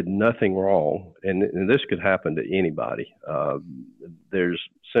man. He did nothing wrong. And this could happen to anybody. There's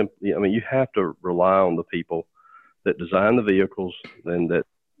simply, you have to rely on the people that design the vehicles and that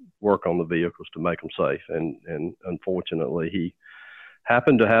work on the vehicles to make them safe. And unfortunately, he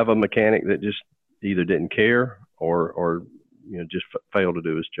happened to have a mechanic that just either didn't care or just failed to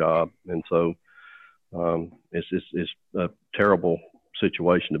do his job. And so it's a terrible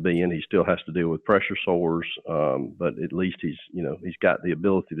situation to be in. He still has to deal with pressure sores, but at least he's got the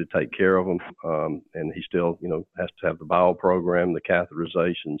ability to take care of them, and he still has to have the bowel program, the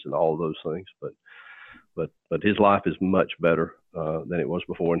catheterizations, and all of those things. But his life is much better than it was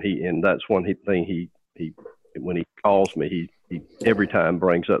before, and that's one thing he when he calls me, he every time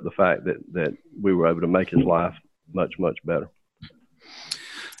brings up the fact that we were able to make his life much better.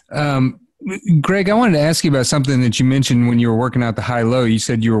 Greg, I wanted to ask you about something that you mentioned when you were working out the high-low. You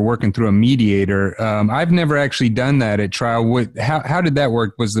said you were working through a mediator. I've never actually done that at trial. How did that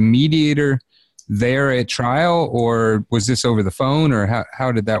work? Was the mediator there at trial, or was this over the phone, or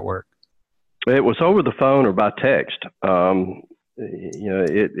how did that work? It was over the phone or by text. The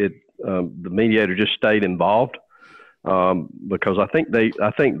mediator just stayed involved because I think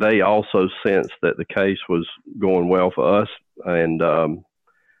they also sensed that the case was going well for us, and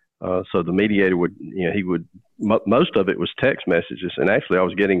so the mediator most of it was text messages. And actually I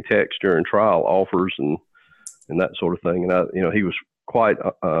was getting text during trial, offers and that sort of thing. And he was quite,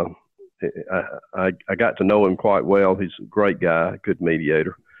 I got to know him quite well. He's a great guy, a good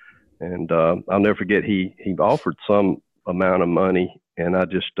mediator. And I'll never forget, he offered some amount of money, and I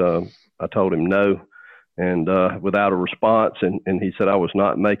told him no. And without a response, and he said I was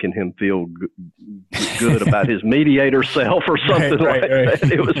not making him feel good about his mediator self or something like that.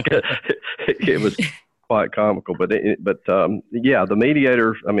 It was quite comical, but the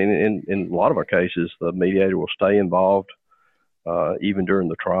mediator. In a lot of our cases, the mediator will stay involved even during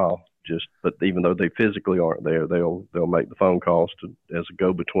the trial. But even though they physically aren't there, they'll make the phone calls as a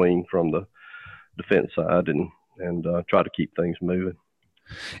go-between from the defense side and try to keep things moving.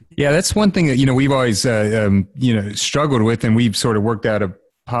 Yeah, that's one thing that, we've always, struggled with, and we've sort of worked out a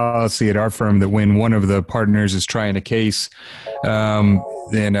policy at our firm that when one of the partners is trying a case, when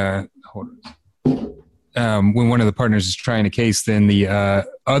one of the partners is trying a case, then the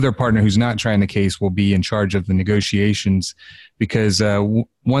other partner who's not trying the case will be in charge of the negotiations, because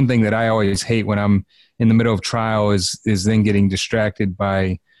one thing that I always hate when I'm in the middle of trial is then getting distracted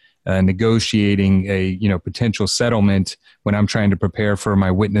by negotiating a potential settlement when I'm trying to prepare for my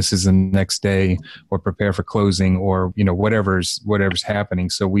witnesses the next day, or prepare for closing, or whatever's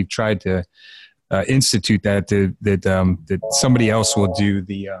happening. So we've tried to institute that somebody else will do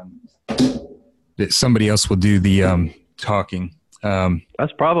the talking.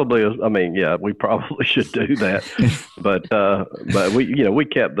 That's probably we probably should do that, but we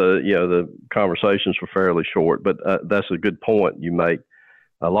kept the conversations were fairly short. But that's a good point you make.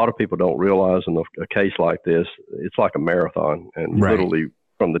 A lot of people don't realize in a case like this, it's like a marathon, and right. Literally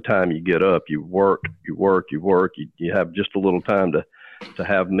from the time you get up, you work, you have just a little time to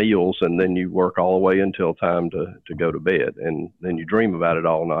have meals, and then you work all the way until time to go to bed, and then you dream about it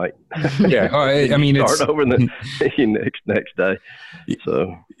all night. Yeah, start over the next day.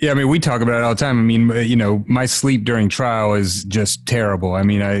 So yeah, we talk about it all the time. My sleep during trial is just terrible. I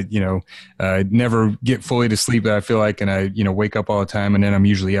never get fully to sleep, I feel like, and I wake up all the time, and then I'm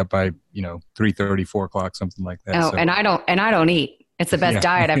usually up by 3:30, 4 o'clock, something like that. Oh, so. And I don't eat. It's the best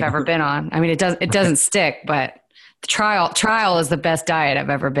diet I've ever been on. It doesn't stick, but trial is the best diet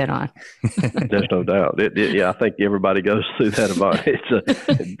I've ever been on. There's no doubt. I think everybody goes through that about it.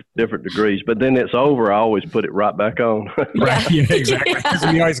 It's different degrees, but then it's over. I always put it right back on. Right. Yeah, exactly. Because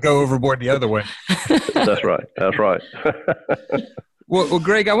we always go overboard the other way. That's right. Well,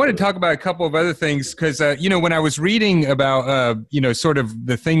 Greg, I want to talk about a couple of other things because, when I was reading about, sort of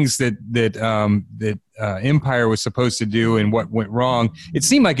the things that Empire was supposed to do and what went wrong, it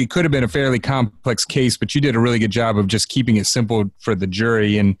seemed like it could have been a fairly complex case, but you did a really good job of just keeping it simple for the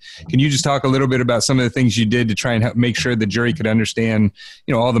jury. And can you just talk a little bit about some of the things you did to try and make sure the jury could understand,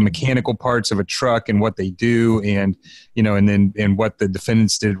 all the mechanical parts of a truck and what they do, and, and what the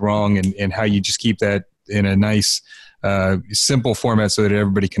defendants did wrong, and how you just keep that in a nice, simple format so that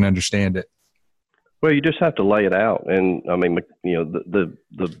everybody can understand it? Well, you just have to lay it out, and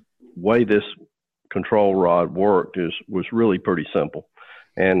the way this control rod worked was really pretty simple.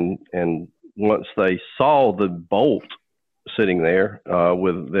 And once they saw the bolt sitting there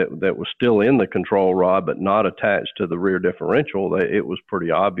that was still in the control rod but not attached to the rear differential, it was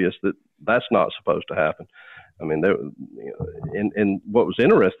pretty obvious that that's not supposed to happen. I mean, and what was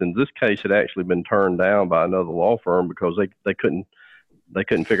interesting, this case had actually been turned down by another law firm because they couldn't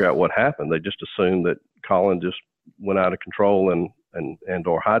figure out what happened. They just assumed that Colin just went out of control and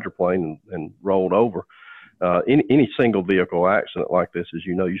or hydroplaned and rolled over. Any single vehicle accident like this, as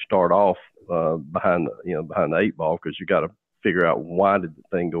you know, you start off behind the eight ball because you got to figure out why did the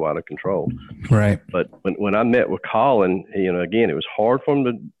thing go out of control. Right. But when I met with Colin, again, it was hard for him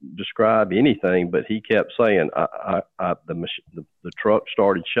to describe anything, but he kept saying, the truck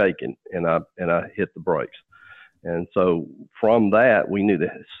started shaking and I hit the brakes. And so from that, we knew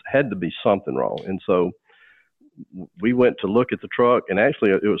there had to be something wrong. And so we went to look at the truck, and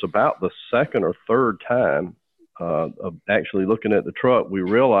actually it was about the second or third time of actually looking at the truck, we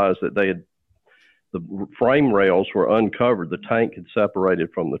realized that the frame rails were uncovered. The tank had separated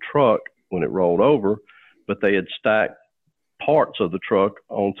from the truck when it rolled over, but they had stacked parts of the truck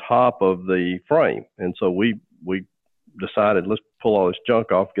on top of the frame. And so we decided, let's pull all this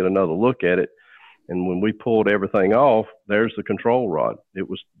junk off, get another look at it. And when we pulled everything off, there's the control rod. It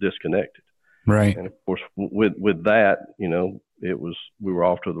was disconnected. Right. And of course, with that, we were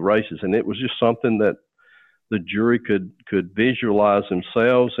off to the races. And it was just something that the jury could visualize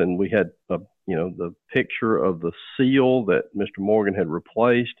themselves. And we had the picture of the seal that Mr. Morgan had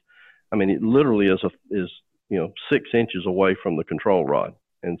replaced. I mean, it literally is 6 inches away from the control rod.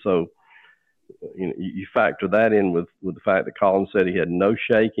 And so, you factor that in with the fact that Colin said he had no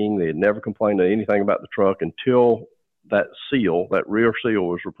shaking. They had never complained of anything about the truck until that rear seal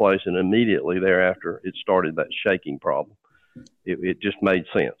was replaced, and immediately thereafter it started that shaking problem. It just made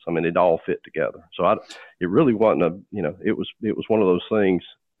sense. I mean, it all fit together. So it really wasn't it was one of those things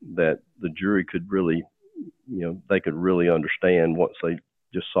that the jury could really, they could really understand once they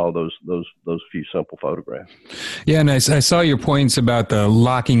just saw those few simple photographs. Yeah, and I saw your points about the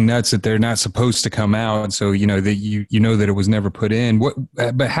locking nuts that they're not supposed to come out. So that that it was never put in.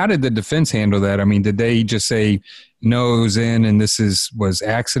 But how did the defense handle that? I mean, did they just say no, it was in, and this was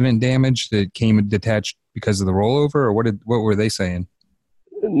accident damage that came detached because of the rollover, or what were they saying?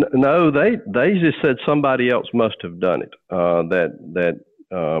 No, they just said somebody else must have done it.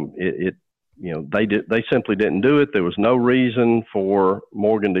 They simply didn't do it. There was no reason for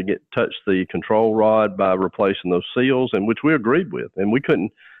Morgan to touch the control rod by replacing those seals, and which we agreed with. And we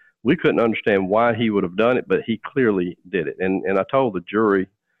couldn't understand why he would have done it, but he clearly did it. And I told the jury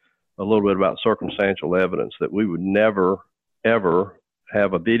a little bit about circumstantial evidence that we would never, ever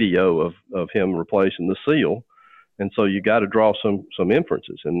have a video of him replacing the seal. And so you got to draw some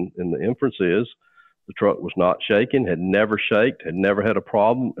inferences. And the inference is, the truck was not shaking, had never shaked, had never had a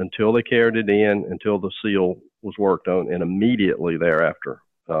problem until they carried it in, until the seal was worked on, and immediately thereafter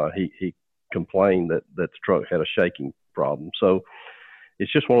he complained that the truck had a shaking problem. So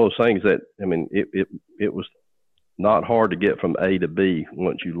it's just one of those things that, I mean, it was not hard to get from A to B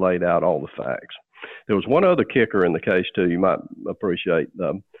once you laid out all the facts. There was one other kicker in the case too. You might appreciate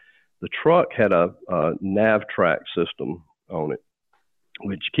the truck had a nav track system on it,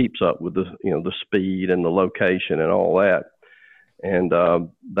 which keeps up with the speed and the location and all that. And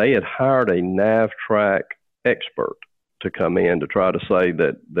they had hired a nav track expert to come in to try to say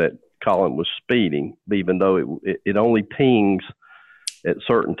that Colin was speeding, even though it only pings at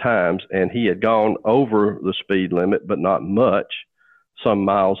certain times, and he had gone over the speed limit, but not much, some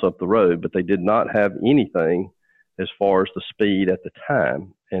miles up the road. But they did not have anything as far as the speed at the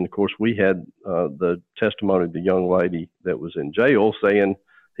time. And of course, we had the testimony of the young lady that was in jail saying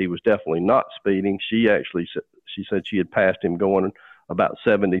he was definitely not speeding. She said she had passed him going about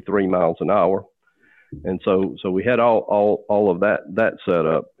 73 miles an hour. And so we had all of that set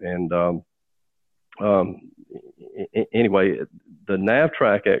up. And anyway, the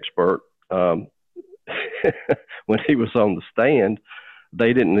NavTrack expert, when he was on the stand,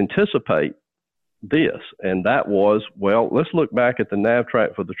 they didn't anticipate this. And that was, well, let's look back at the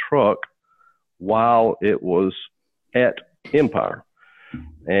NavTrack for the truck while it was at Empire.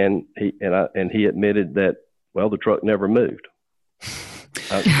 And he admitted that, well, the truck never moved.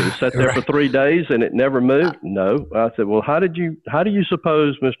 It sat there for 3 days and it never moved. No. I said, well, how do you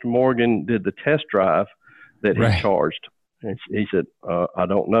suppose Mr. Morgan did the test drive that he charged? And he said, I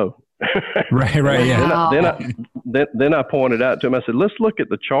don't know. Right. Yeah. Then I pointed out to him, I said, let's look at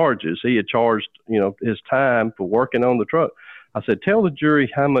the charges. He had charged, his time for working on the truck. I said, tell the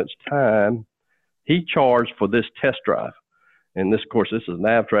jury how much time he charged for this test drive. And this, of course, this is an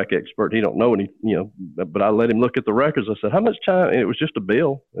abstract expert. He don't know any, but I let him look at the records. I said, how much time? And it was just a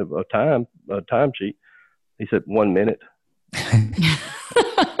bill, a time sheet. He said, 1 minute.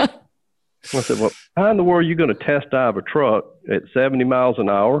 I said, well, how in the world are you going to test drive a truck at 70 miles an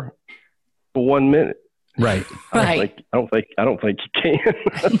hour for 1 minute? Right. I don't think you can.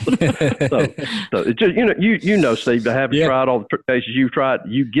 so it just, Steve, to have tried all the cases you've tried,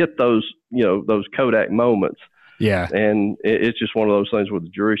 you get those, those Kodak moments. Yeah. And it's just one of those things where the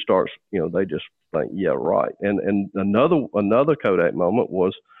jury starts, they just think, yeah, right. And another Kodak moment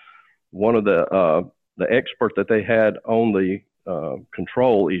was one of the expert that they had on the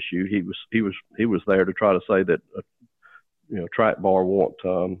control issue. He was there to try to say that, track bar won't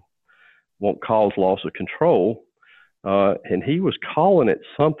cause loss of control. And he was calling it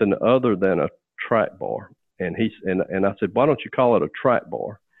something other than a track bar. And I said, why don't you call it a track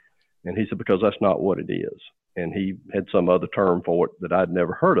bar? And he said, because that's not what it is. And he had some other term for it that I'd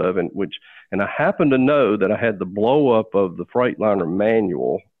never heard of, and I happened to know that I had the blow up of the Freightliner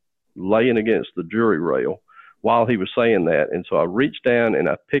manual laying against the jury rail while he was saying that. And so I reached down and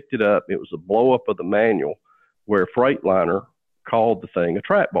I picked it up. It was a blow up of the manual where Freightliner called the thing a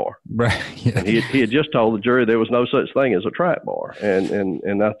track bar. Right. Yeah. And he had just told the jury there was no such thing as a track bar.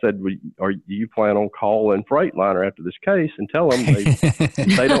 And I said, well, do you plan on calling Freightliner after this case and tell them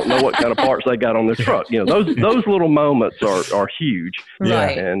they don't know what kind of parts they got on their truck? Those little moments are huge.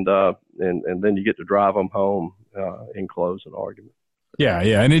 Right. And then you get to drive them home in closing argument. Yeah,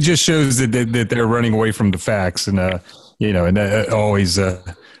 and it just shows that they're running away from the facts, and and that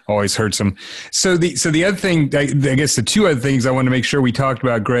always hurts them. So the other thing, I guess the two other things I want to make sure we talked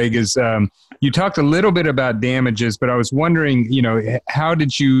about, Greg, is you talked a little bit about damages, but I was wondering, how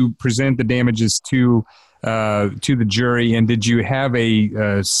did you present the damages to the jury, and did you have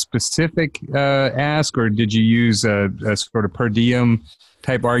a specific ask, or did you use a sort of per diem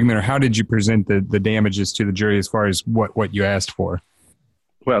type argument, or how did you present the damages to the jury as far as what you asked for?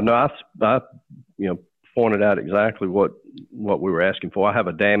 Well, no, I pointed out exactly what we were asking for. I have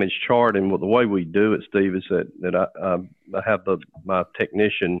a damage chart, and the way we do it, Steve, is that I have my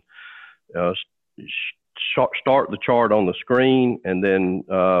technician start the chart on the screen and then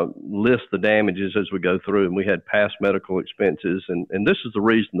list the damages as we go through. And we had past medical expenses, and this is the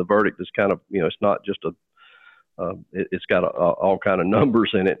reason the verdict is kind of, it's not just it's got all kind of numbers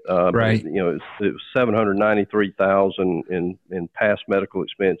in it. Right. It was $793,000 in past medical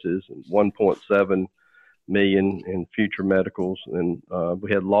expenses and $1.7 million in future medicals, and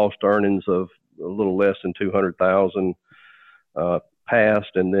we had lost earnings of a little less than $200,000 past,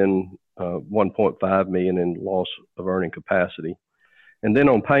 and then $1.5 million in loss of earning capacity. And then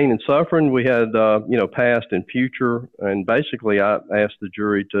on pain and suffering, we had past and future, and basically I asked the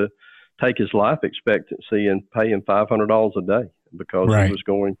jury to take his life expectancy and pay him $500 a day because right. He was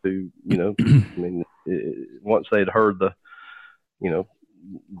going to, once they'd heard the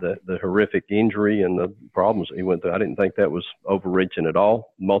horrific injury and the problems that he went through, I didn't think that was overreaching at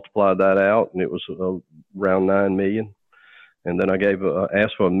all. Multiplied that out, and it was around $9 million. And then I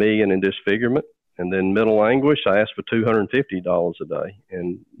asked for $1 million in disfigurement, and then mental anguish, I asked for $250 a day,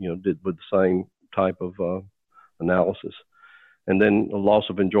 and did with the same type of analysis. And then a loss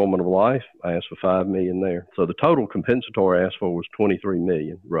of enjoyment of life, I asked for $5 million there. So the total compensatory I asked for was $23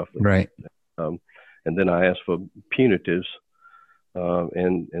 million, roughly. Right. And then I asked for punitives,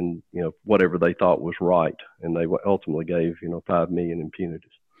 and whatever they thought was right, and they ultimately gave $5 million in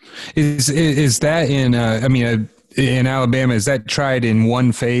punitives. Is that in Alabama? Is that tried in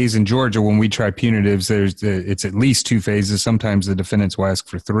one phase? In Georgia, when we try punitives, it's at least two phases. Sometimes the defendants will ask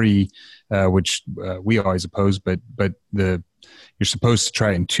for three, which we always oppose. But you're supposed to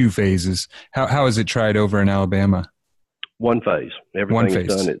try in two phases. How is it tried over in Alabama? One phase. Everything is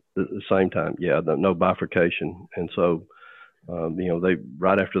done at the same time. Yeah, no bifurcation. And so, they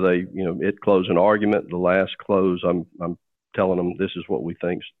right after they, it closed an argument. The last close, I'm telling them this is what we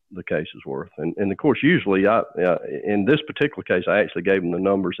think the case is worth. And of course, usually in this particular case, I actually gave them the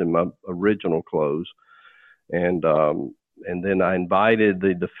numbers in my original close, and then I invited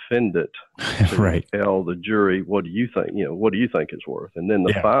the defendant to right. tell the jury, what do you think? What do you think it's worth? And then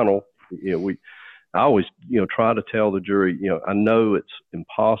the final, I always, try to tell the jury, I know it's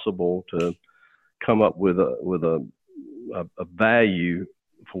impossible to come up with a value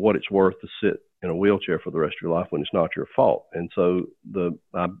for what it's worth to sit in a wheelchair for the rest of your life when it's not your fault. And so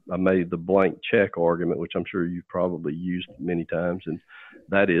I made the blank check argument, which I'm sure you've probably used many times. And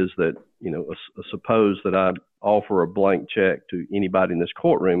that is that, suppose that I offer a blank check to anybody in this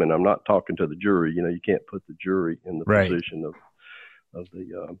courtroom, and I'm not talking to the jury. You can't put the jury in the right. position of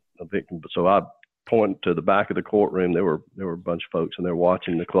the victim. So I pointing to the back of the courtroom. There were a bunch of folks in there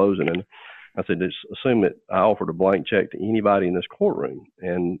watching the closing, and I said, just assume that I offered a blank check to anybody in this courtroom,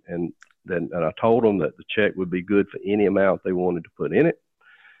 and I told them that the check would be good for any amount they wanted to put in it,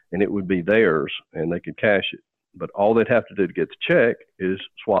 and it would be theirs, and they could cash it. But all they'd have to do to get the check is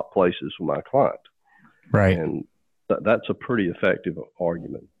swap places with my client. Right. And that's a pretty effective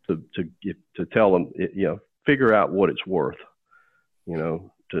argument to tell them, figure out what it's worth,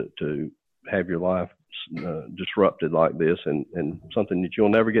 to have your life disrupted like this and something that you'll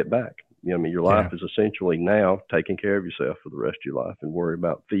never get back. Your life is essentially now taking care of yourself for the rest of your life and worry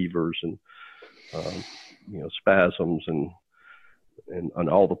about fevers and, spasms and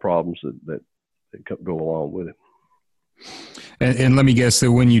all the problems that go along with it. And let me guess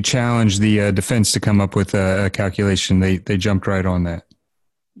that when you challenged the defense to come up with a calculation, they jumped right on that.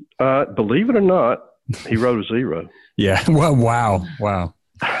 Believe it or not, he wrote a 0. Yeah. Well, wow.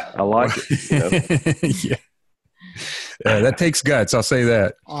 I like it. Yeah. That takes guts. I'll say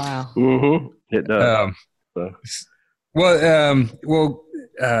that. Wow. Mm-hmm. It does.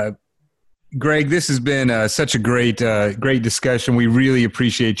 Greg, this has been such a great discussion. We really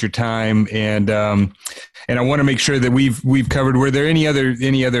appreciate your time, and I want to make sure that we've covered. Were there any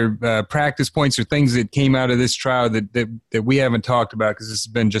other practice points or things that came out of this trial that we haven't talked about? Because this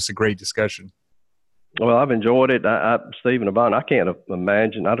has been just a great discussion. Well, I've enjoyed it. Steve and Yvonne, I can't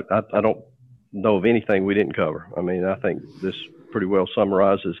imagine. I don't know of anything we didn't cover. I mean, I think this pretty well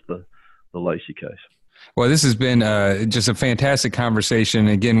summarizes the Lacy case. Well, this has been just a fantastic conversation.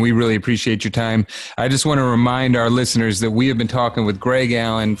 Again, we really appreciate your time. I just want to remind our listeners that we have been talking with Greg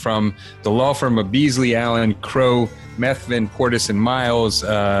Allen from the law firm of Beasley, Allen, Crow, Methvin, Portis, and Miles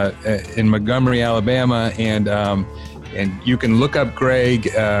in Montgomery, Alabama. And you can look up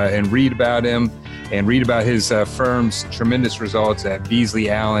Greg and read about him and read about his firm's tremendous results at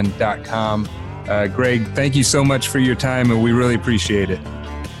BeasleyAllen.com. Greg, thank you so much for your time, and we really appreciate it.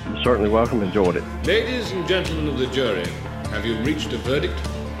 You're certainly welcome. Enjoyed it. Ladies and gentlemen of the jury, have you reached a verdict?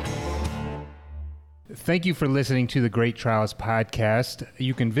 Thank you for listening to the Great Trials Podcast.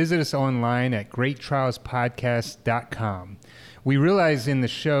 You can visit us online at greattrialspodcast.com. We realize in the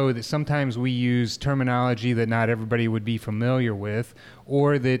show that sometimes we use terminology that not everybody would be familiar with,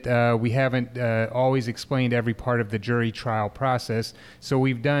 or that we haven't always explained every part of the jury trial process. So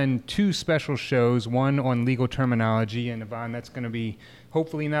we've done 2 special shows, one on legal terminology, and Yvonne, that's going to be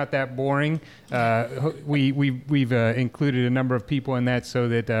hopefully not that boring. We've included a number of people in that so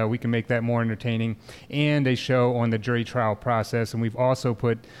that we can make that more entertaining, and a show on the jury trial process. And we've also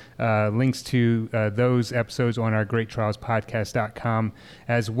put links to those episodes on our greattrialspodcast.com,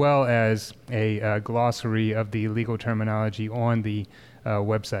 as well as a glossary of the legal terminology on the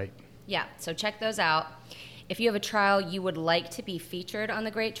website. Yeah, so check those out. If you have a trial you would like to be featured on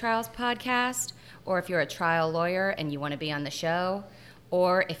the Great Trials Podcast, or if you're a trial lawyer and you want to be on the show,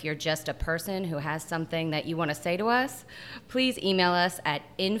 or if you're just a person who has something that you want to say to us, please email us at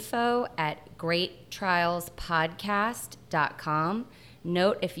info@greattrialspodcast.com.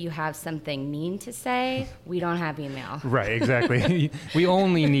 Note, if you have something mean to say, we don't have email. Right, exactly. We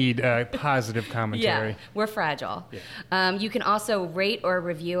only need positive commentary. Yeah, we're fragile. Yeah. You can also rate or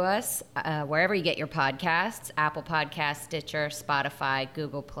review us wherever you get your podcasts, Apple Podcasts, Stitcher, Spotify,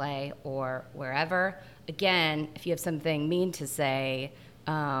 Google Play, or wherever. Again, if you have something mean to say,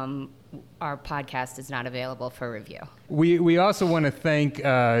 our podcast is not available for review. We also want to thank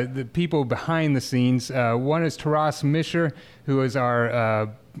the people behind the scenes. One is Taras Misher, who is our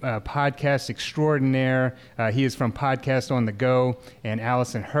podcast extraordinaire. He is from Podcast on the Go, and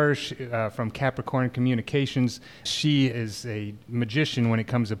Allison Hirsch from Capricorn Communications. She is a magician when it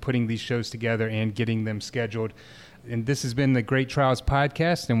comes to putting these shows together and getting them scheduled. And this has been the Great Trials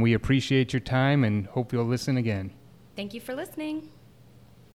Podcast, and we appreciate your time and hope you'll listen again. Thank you for listening.